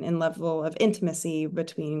sports and level of intimacy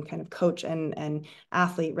between kind of coach and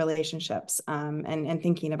athlete relationships, and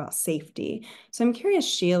thinking about safety. So I'm curious,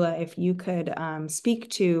 Sheila, if you could speak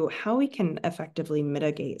to how we can effectively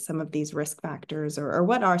mitigate some of these risk factors, or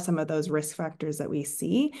what are some of those risk factors that we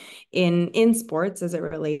see in sports as it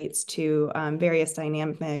relates to various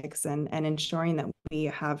dynamics and ensuring that we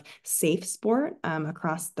have safe sport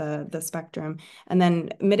across the spectrum, and then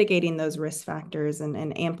mitigating those risk factors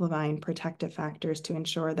and amplifying protective factors to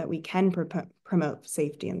ensure that we can promote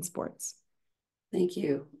safety in sports. Thank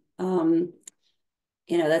you. You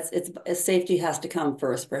know, safety has to come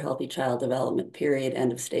first for healthy child development, period,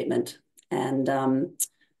 end of statement. And,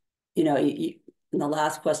 you know, in the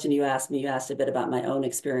last question you asked me, you asked a bit about my own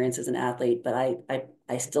experience as an athlete, but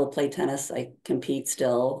I still play tennis. I compete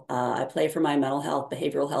still. I play for my mental health,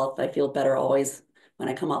 behavioral health. I feel better always when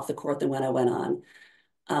I come off the court than when I went on.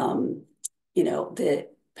 You know, the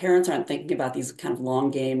parents aren't thinking about these kind of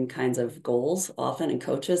long game kinds of goals often, and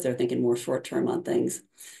coaches, they're thinking more short term on things.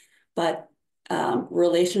 But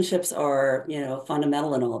relationships are, you know,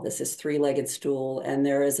 fundamental in all of this. This three-legged stool, and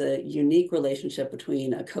there is a unique relationship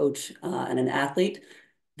between a coach and an athlete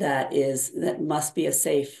that must be a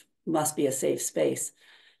safe space.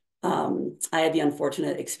 I had the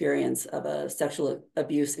unfortunate experience of a sexual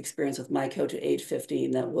abuse experience with my coach at age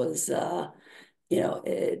 15 that was, you know,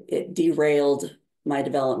 it derailed my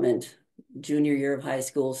development. Junior year of high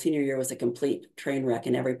school, senior year was a complete train wreck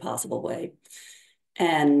in every possible way.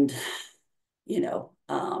 And you know,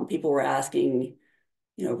 people were asking,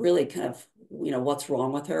 you know, really kind of, you know, what's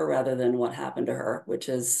wrong with her rather than what happened to her, which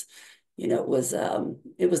is, you know,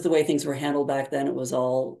 it was the way things were handled back then. It was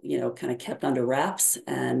all, you know, kind of kept under wraps,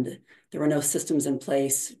 and there were no systems in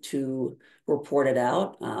place to report it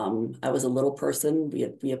out. I was a little person.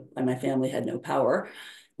 My family had no power,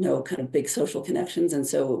 no kind of big social connections. And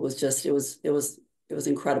so it was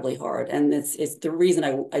incredibly hard. And it's the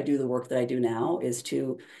reason I do the work that I do now is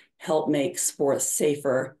to help make sports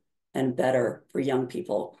safer and better for young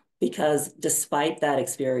people. Because despite that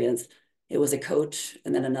experience, it was a coach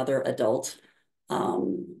and then another adult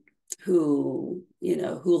who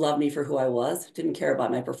loved me for who I was, didn't care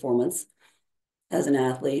about my performance as an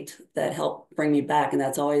athlete, that helped bring me back. And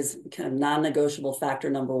that's always kind of non-negotiable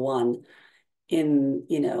factor number one in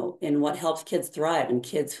what helps kids thrive, and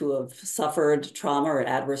kids who have suffered trauma or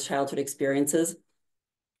adverse childhood experiences.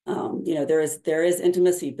 You know, there is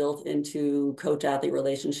intimacy built into coach-athlete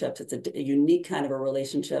relationships. It's a unique kind of a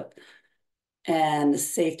relationship, and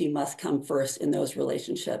safety must come first in those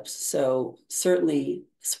relationships. So certainly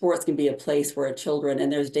sports can be a place where children,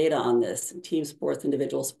 and there's data on this, team sports,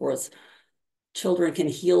 individual sports, children can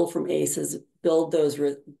heal from ACEs, build those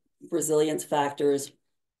resilience factors,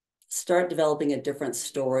 start developing a different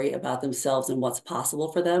story about themselves and what's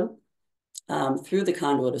possible for them through the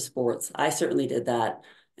conduit of sports. I certainly did that.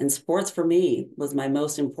 And sports for me was my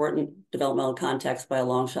most important developmental context by a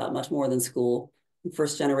long shot, much more than school.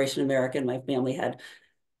 First generation American, my family had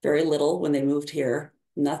very little when they moved here,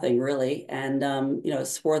 nothing really. And, you know,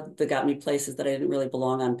 sport that got me places that I didn't really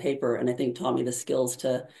belong on paper. And I think taught me the skills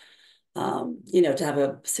to, you know, to have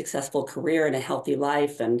a successful career and a healthy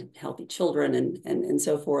life and healthy children and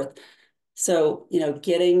so forth. So, you know,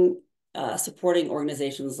 supporting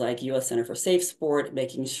organizations like U.S. Center for Safe Sport,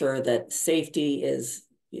 making sure that safety is,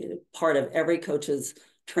 you know, part of every coach's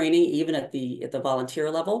training, even at the volunteer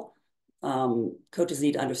level. Coaches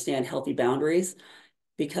need to understand healthy boundaries,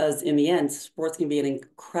 because in the end, sports can be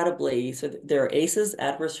so there are ACEs,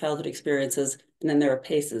 adverse childhood experiences, and then there are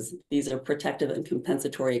PACEs. These are protective and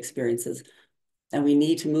compensatory experiences. And we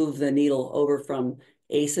need to move the needle over from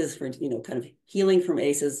ACEs for, you know, kind of healing from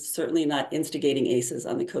ACEs, certainly not instigating ACEs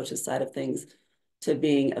on the coach's side of things, to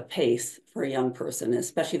being a PACE for a young person,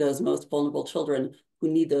 especially those most vulnerable children who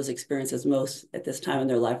need those experiences most at this time in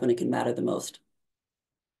their life when it can matter the most.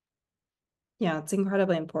 Yeah, it's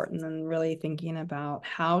incredibly important, and really thinking about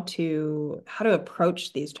how to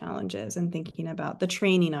approach these challenges and thinking about the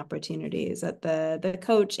training opportunities at the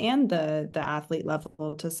coach and the athlete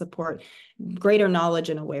level to support greater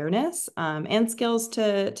knowledge and awareness, and skills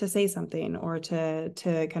to say something or to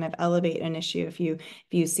kind of elevate an issue. If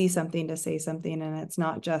you see something, to say something, and it's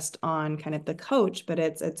not just on kind of the coach, but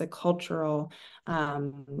it's a cultural uh,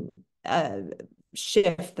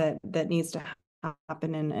 shift that needs to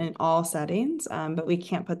happen in all settings, but we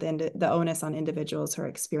can't put the onus on individuals who are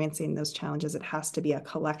experiencing those challenges. It has to be a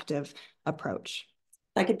collective approach.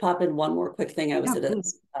 I could pop in one more quick thing. I was at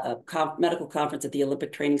please. a medical conference at the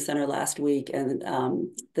Olympic Training Center last week, and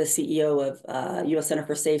the CEO of U.S. Center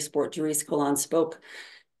for Safe Sport, Therese Colon, spoke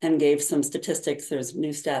and gave some statistics. There's new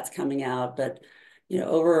stats coming out, but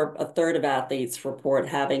over a third of athletes report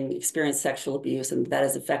having experienced sexual abuse, and that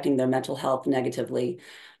is affecting their mental health negatively.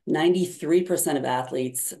 93% of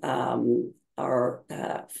athletes have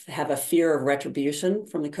a fear of retribution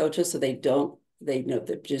from the coaches, so there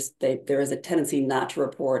is a tendency not to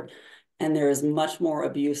report, and there is much more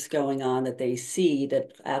abuse going on that they see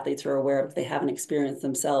that athletes are aware of if they haven't experienced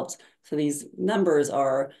themselves. So these numbers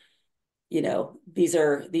are, these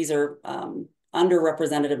are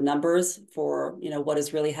underrepresentative numbers for what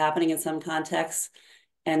is really happening in some contexts,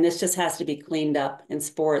 and this just has to be cleaned up in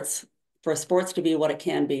sports. For sports to be what it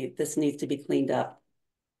can be, this needs to be cleaned up.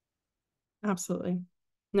 Absolutely.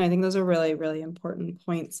 No, I think those are really, really important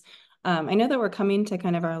points. I know that we're coming to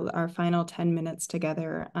kind of our final 10 minutes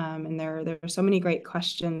together, and there are so many great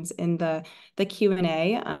questions in the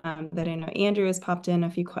Q&A that I know Andrew has popped in a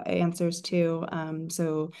few answers to.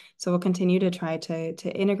 So we'll continue to try to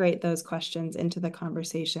integrate those questions into the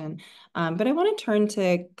conversation. But I want to turn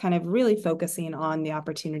to kind of really focusing on the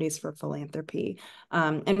opportunities for philanthropy.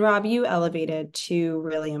 And Rob, you elevated two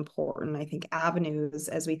really important, I think, avenues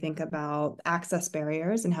as we think about access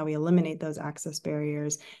barriers and how we eliminate those access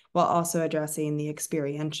barriers, while also addressing the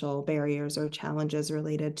experiential barriers or challenges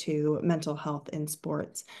related to mental health in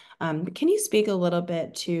sports. Can you speak a little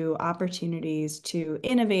bit to opportunities to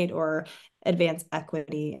innovate or advance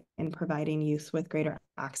equity in providing youth with greater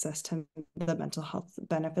access to the mental health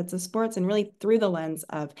benefits of sports, and really through the lens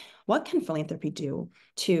of what can philanthropy do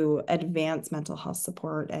to advance mental health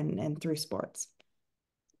support and through sports?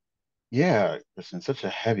 Yeah, listen, such a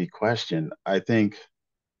heavy question. I think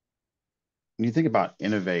when you think about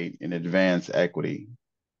innovate and advance equity,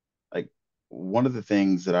 like one of the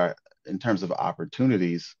things that in terms of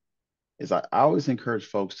opportunities, is I always encourage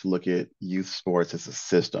folks to look at youth sports as a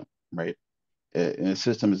system, right? And a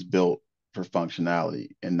system is built for functionality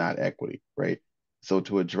and not equity, right? So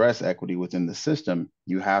to address equity within the system,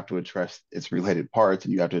 you have to address its related parts,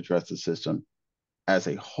 and you have to address the system as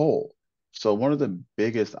a whole. So one of the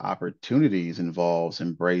biggest opportunities involves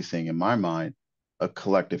embracing, in my mind, a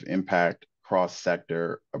collective impact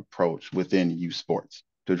cross-sector approach within youth sports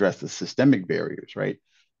to address the systemic barriers, right?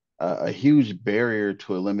 A huge barrier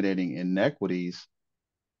to eliminating inequities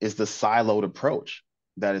is the siloed approach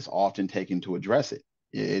that is often taken to address it.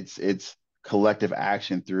 It's collective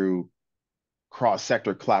action through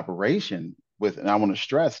cross-sector collaboration with, and I want to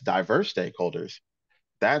stress, diverse stakeholders.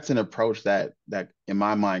 That's an approach that in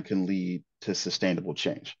my mind can lead to sustainable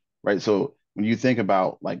change, right? So when you think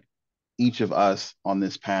about like each of us on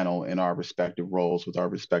this panel in our respective roles with our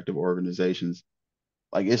respective organizations,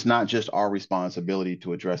 like it's not just our responsibility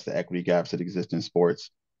to address the equity gaps that exist in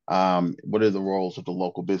sports. What are the roles of the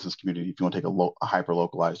local business community if you want to take a hyper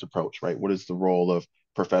localized approach, right? What is the role of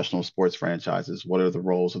professional sports franchises? What are the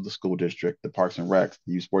roles of the school district, the parks and recs,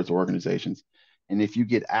 the youth sports organizations? And if you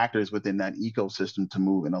get actors within that ecosystem to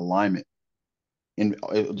move in alignment, and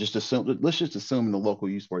let's just assume in the local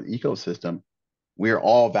youth sport ecosystem, we're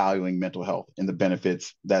all valuing mental health and the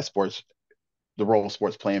benefits that the role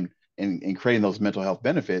sports play in creating those mental health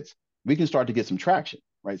benefits, we can start to get some traction,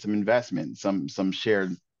 right? Some investment, some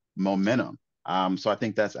shared momentum. So I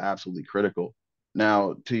think that's absolutely critical.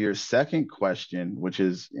 Now, to your second question, which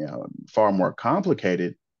is far more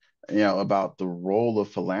complicated, about the role of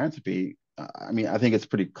philanthropy. I mean, I think it's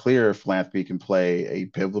pretty clear philanthropy can play a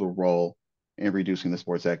pivotal role in reducing the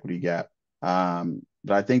sports equity gap. But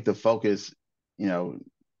I think the focus,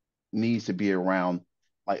 needs to be around,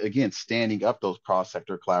 like, again, standing up those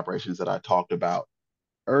cross-sector collaborations that I talked about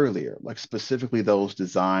earlier, like specifically those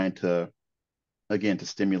designed to, again, to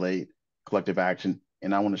stimulate collective action.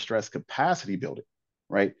 And I want to stress capacity building,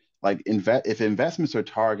 right? Like if investments are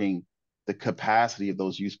targeting the capacity of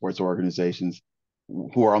those youth sports organizations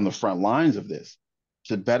who are on the front lines of this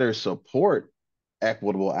to better support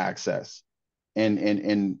equitable access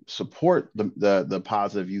and support the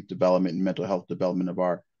positive youth development and mental health development of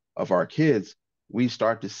our of our kids, we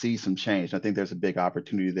start to see some change. I think there's a big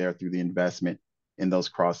opportunity there through the investment in those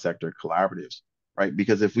cross-sector collaboratives, right?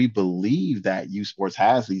 Because if we believe that youth sports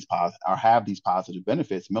has these have these positive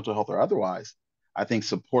benefits, mental health or otherwise, I think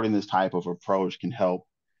supporting this type of approach can help,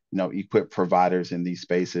 equip providers in these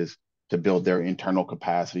spaces to build their internal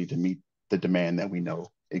capacity to meet the demand that we know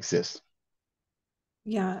exists.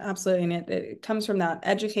 Yeah, absolutely. And it comes from that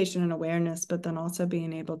education and awareness, but then also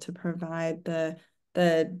being able to provide the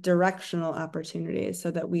directional opportunities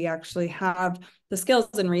so that we actually have the skills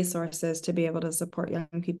and resources to be able to support young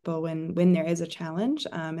people when there is a challenge,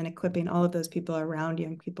 and equipping all of those people around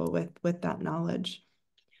young people with that knowledge.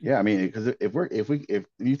 Yeah, I mean, because if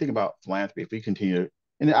you think about philanthropy, if we continue,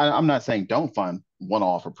 and I'm not saying don't fund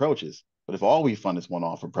one-off approaches, but if all we fund is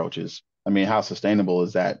one-off approaches, I mean, how sustainable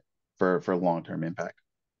is that for long-term impact?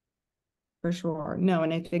 For sure. No,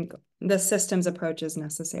 and I think the systems approach is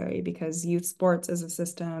necessary because youth sports is a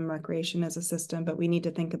system, recreation is a system, but we need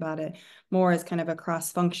to think about it more as kind of a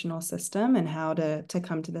cross-functional system and how to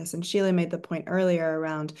come to this. And Sheila made the point earlier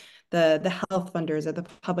around the health funders or the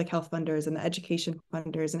public health funders and the education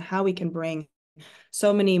funders and how we can bring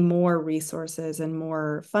so many more resources and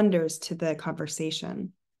more funders to the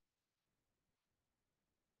conversation.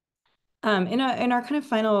 In our kind of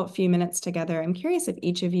final few minutes together, I'm curious if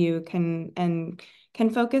each of you can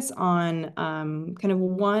focus on kind of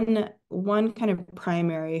one kind of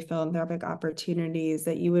primary philanthropic opportunities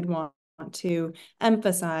that you would want to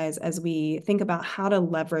emphasize as we think about how to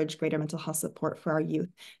leverage greater mental health support for our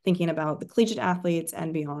youth, thinking about the collegiate athletes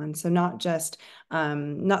and beyond. So not just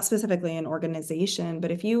not specifically an organization,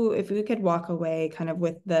 but if we could walk away kind of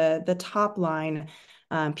with the top line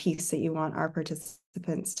piece that you want our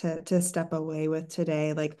participants to step away with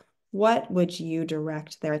today, like what would you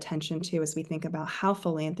direct their attention to as we think about how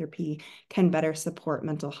philanthropy can better support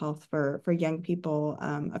mental health for young people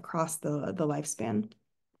across the lifespan?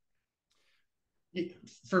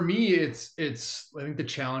 For me, it's I think the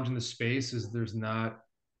challenge in the space is there's not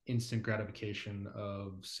instant gratification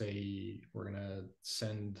of, say, we're gonna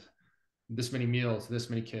send this many meals to this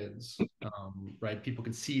many kids, right? People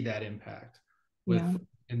can see that impact.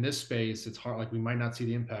 In this space, it's hard, like we might not see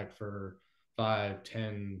the impact for 5,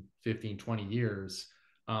 10, 15, 20 years.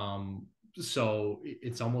 So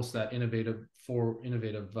it's almost that innovative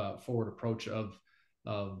forward approach of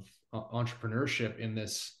entrepreneurship in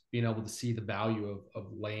this, being able to see the value of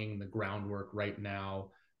laying the groundwork right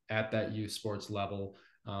now at that youth sports level,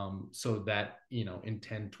 so that, in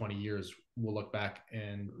 10, 20 years, we'll look back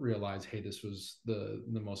and realize, hey, this was the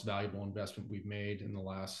most valuable investment we've made in the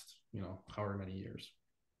last, however many years.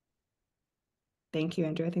 Thank you,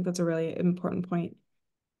 Andrew. I think that's a really important point.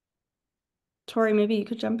 Torrey, maybe you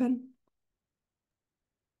could jump in.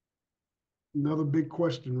 Another big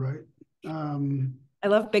question, right? I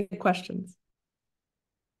love big questions.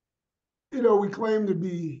 We claim to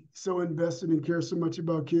be so invested and care so much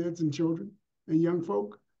about kids and children and young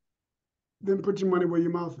folk. Then put your money where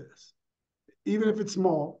your mouth is. Even if it's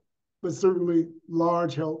small, but certainly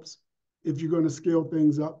large helps if you're going to scale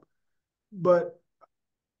things up. But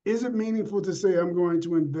is it meaningful to say I'm going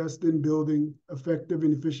to invest in building effective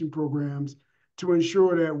and efficient programs to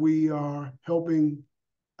ensure that we are helping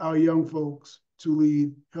our young folks to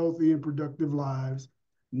lead healthy and productive lives,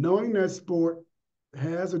 knowing that sport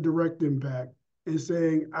has a direct impact, and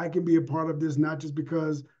saying I can be a part of this not just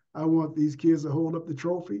because I want these kids to hold up the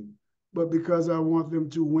trophy, but because I want them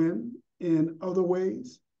to win in other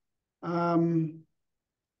ways?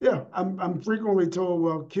 Yeah, I'm frequently told,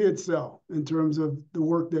 well, kids sell in terms of the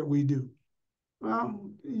work that we do. Well,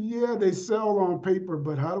 yeah, they sell on paper,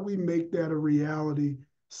 but how do we make that a reality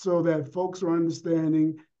so that folks are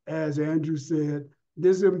understanding, as Andrew said,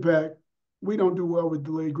 this impact? We don't do well with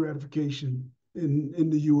delayed gratification in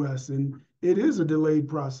the US, and it is a delayed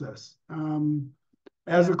process.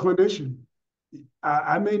 As a clinician,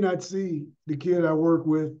 I may not see the kid I work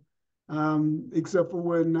with, except for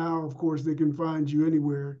when now, of course, they can find you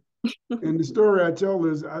anywhere. And the story I tell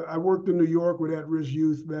is I worked in New York with at-risk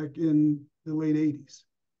youth back in the late 80s.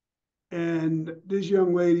 And this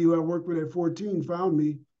young lady who I worked with at 14 found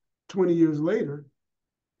me 20 years later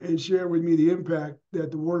and shared with me the impact that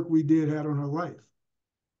the work we did had on her life.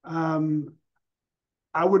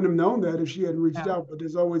 I wouldn't have known that if she hadn't reached out, but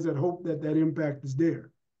there's always that hope that that impact is there.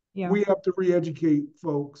 Yeah. We have to re-educate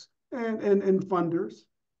folks and funders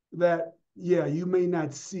that, yeah, you may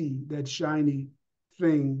not see that shiny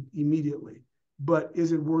thing immediately, but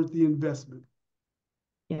is it worth the investment?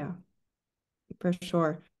 Yeah, for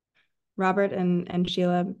sure. Robert and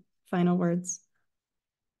Sheila, final words.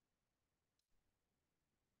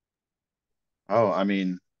 Oh, I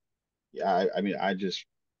mean, yeah, I mean, I just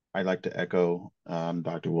I'd like to echo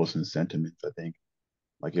Dr. Wilson's sentiments. I think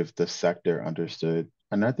like if the sector understood,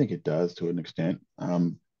 and I think it does to an extent,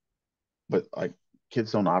 but like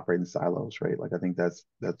kids don't operate in silos, right? Like I think that's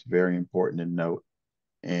very important to note.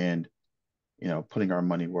 And putting our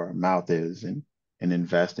money where our mouth is and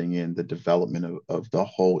investing in the development of the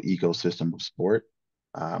whole ecosystem of sport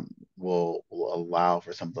will allow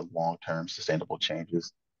for some of the long-term sustainable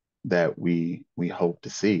changes that we hope to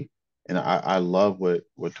see. And I love what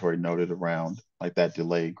Torrey noted around like that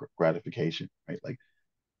delayed gratification, right? Like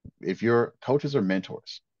if your coaches are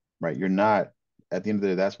mentors, right? You're not at the end of the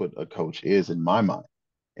day, that's what a coach is in my mind.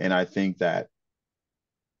 And I think that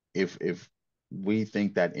if we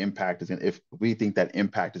think that impact is going if we think that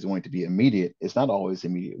impact is going to be immediate, it's not always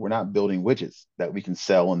immediate. We're not building widgets that we can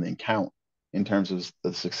sell and then count in terms of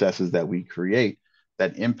the successes that we create.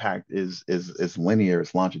 That impact is linear,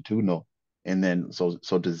 it's longitudinal. And then so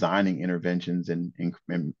designing interventions and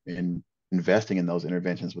investing in those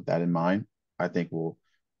interventions with that in mind, I think will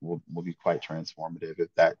be quite transformative if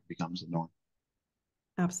that becomes the norm.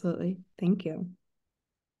 Absolutely. Thank you.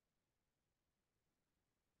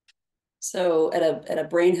 So at a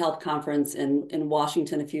brain health conference in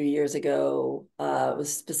Washington a few years ago, it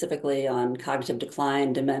was specifically on cognitive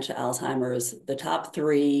decline, dementia, Alzheimer's, the top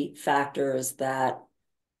 3 factors that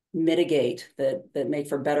mitigate, that make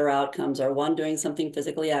for better outcomes are 1, doing something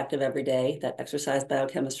physically active every day, that exercise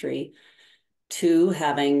biochemistry. 2,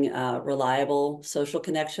 having reliable social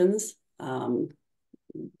connections,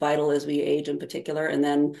 vital as we age in particular. And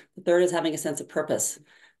then the 3rd is having a sense of purpose,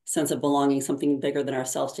 sense of belonging, something bigger than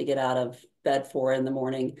ourselves to get out of bed for in the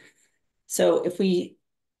morning. So if we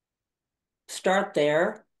start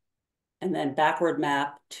there and then backward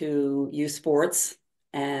map to youth sports,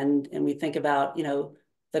 and we think about,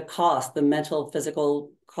 the cost, the mental,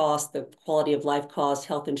 physical cost, the quality of life cost,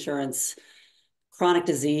 health insurance, chronic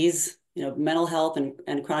disease, mental health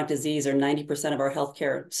and chronic disease are 90% of our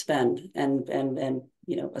healthcare spend, and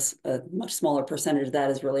a much smaller percentage of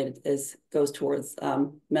that goes towards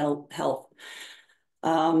mental health.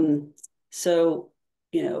 So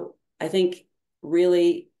I think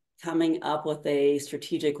really coming up with a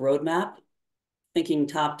strategic roadmap, thinking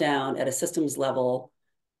top down at a systems level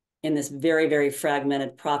in this very, very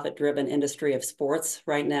fragmented, profit-driven industry of sports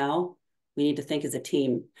right now, we need to think as a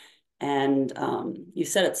team. And you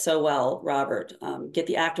said it so well, Robert, get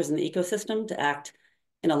the actors in the ecosystem to act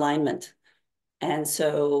in alignment. And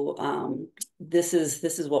so this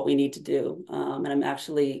is what we need to do. And I'm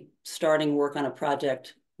actually starting work on a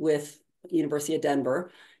project with University of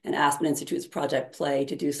Denver and Aspen Institute's Project Play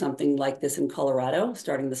to do something like this in Colorado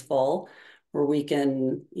starting this fall, where we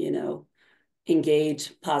can,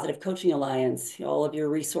 engage Positive Coaching Alliance, all of your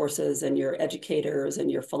resources and your educators and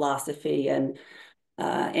your philosophy, and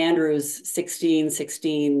Andrew's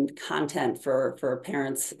 1616 content for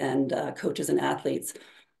parents and coaches and athletes,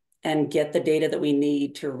 and get the data that we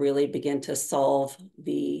need to really begin to solve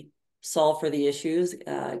for the issues,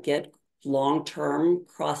 get long-term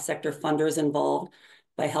cross-sector funders involved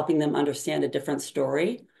by helping them understand a different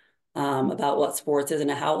story about what sports is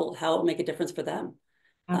and how it will make a difference for them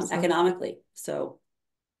economically. So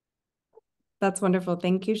that's wonderful.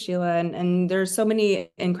 Thank you, Sheila. And there's so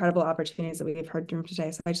many incredible opportunities that we've heard from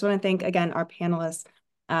today. So I just want to thank again our panelists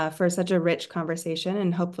for such a rich conversation.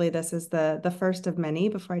 And hopefully this is the first of many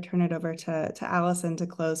before I turn it over to Allison to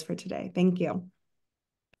close for today. Thank you.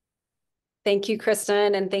 Thank you,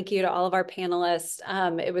 Kristen, and thank you to all of our panelists.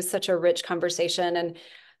 It was such a rich conversation. And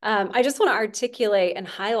I just want to articulate and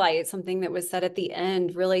highlight something that was said at the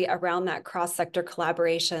end, really around that cross-sector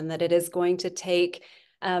collaboration, that it is going to take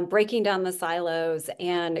breaking down the silos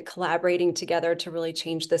and collaborating together to really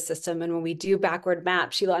change the system. And when we do backward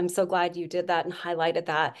map, Sheila, I'm so glad you did that and highlighted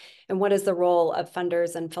that. And what is the role of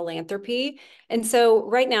funders and philanthropy? And so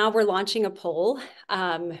right now we're launching a poll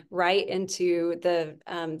right into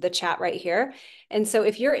the chat right here. And so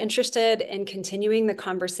if you're interested in continuing the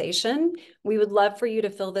conversation, we would love for you to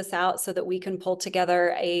fill this out so that we can pull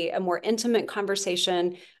together a more intimate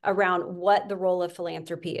conversation around what the role of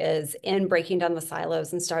philanthropy is in breaking down the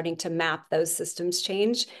silos and starting to map those systems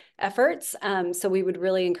change efforts. So we would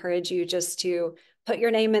really encourage you just to put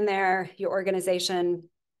your name in there, your organization.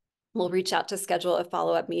 We'll reach out to schedule a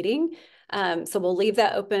follow-up meeting. So we'll leave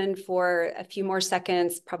that open for a few more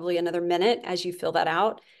seconds, probably another minute as you fill that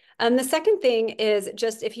out. The second thing is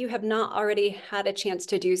just if you have not already had a chance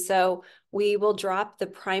to do so, we will drop the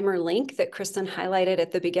primer link that Kristen highlighted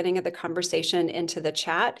at the beginning of the conversation into the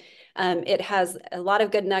chat. It has a lot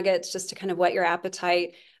of good nuggets just to kind of whet your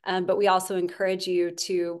appetite, but we also encourage you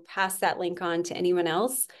to pass that link on to anyone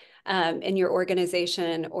else in your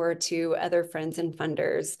organization or to other friends and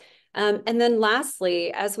funders. And then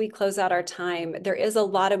lastly, as we close out our time, there is a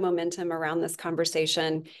lot of momentum around this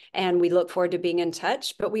conversation, and we look forward to being in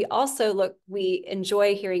touch, but we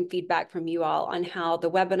enjoy hearing feedback from you all on how the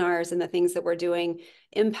webinars and the things that we're doing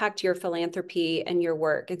impact your philanthropy and your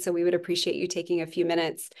work. And so we would appreciate you taking a few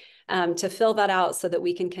minutes to fill that out so that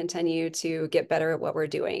we can continue to get better at what we're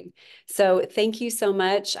doing. So thank you so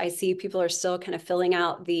much. I see people are still kind of filling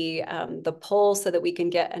out the poll so that we can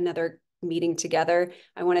get another meeting together.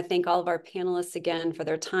 I want to thank all of our panelists again for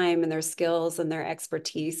their time and their skills and their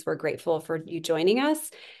expertise. We're grateful for you joining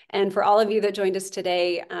us. And for all of you that joined us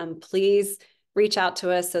today, please reach out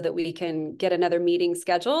to us so that we can get another meeting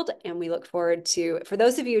scheduled. And we look forward to, for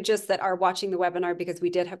those of you just that are watching the webinar, because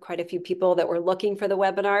we did have quite a few people that were looking for the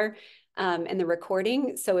webinar and the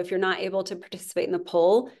recording. So if you're not able to participate in the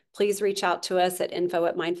poll, please reach out to us at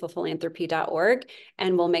info@mindfulphilanthropy.org,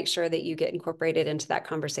 and we'll make sure that you get incorporated into that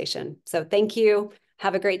conversation. So thank you.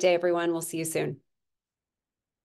 Have a great day, everyone. We'll see you soon.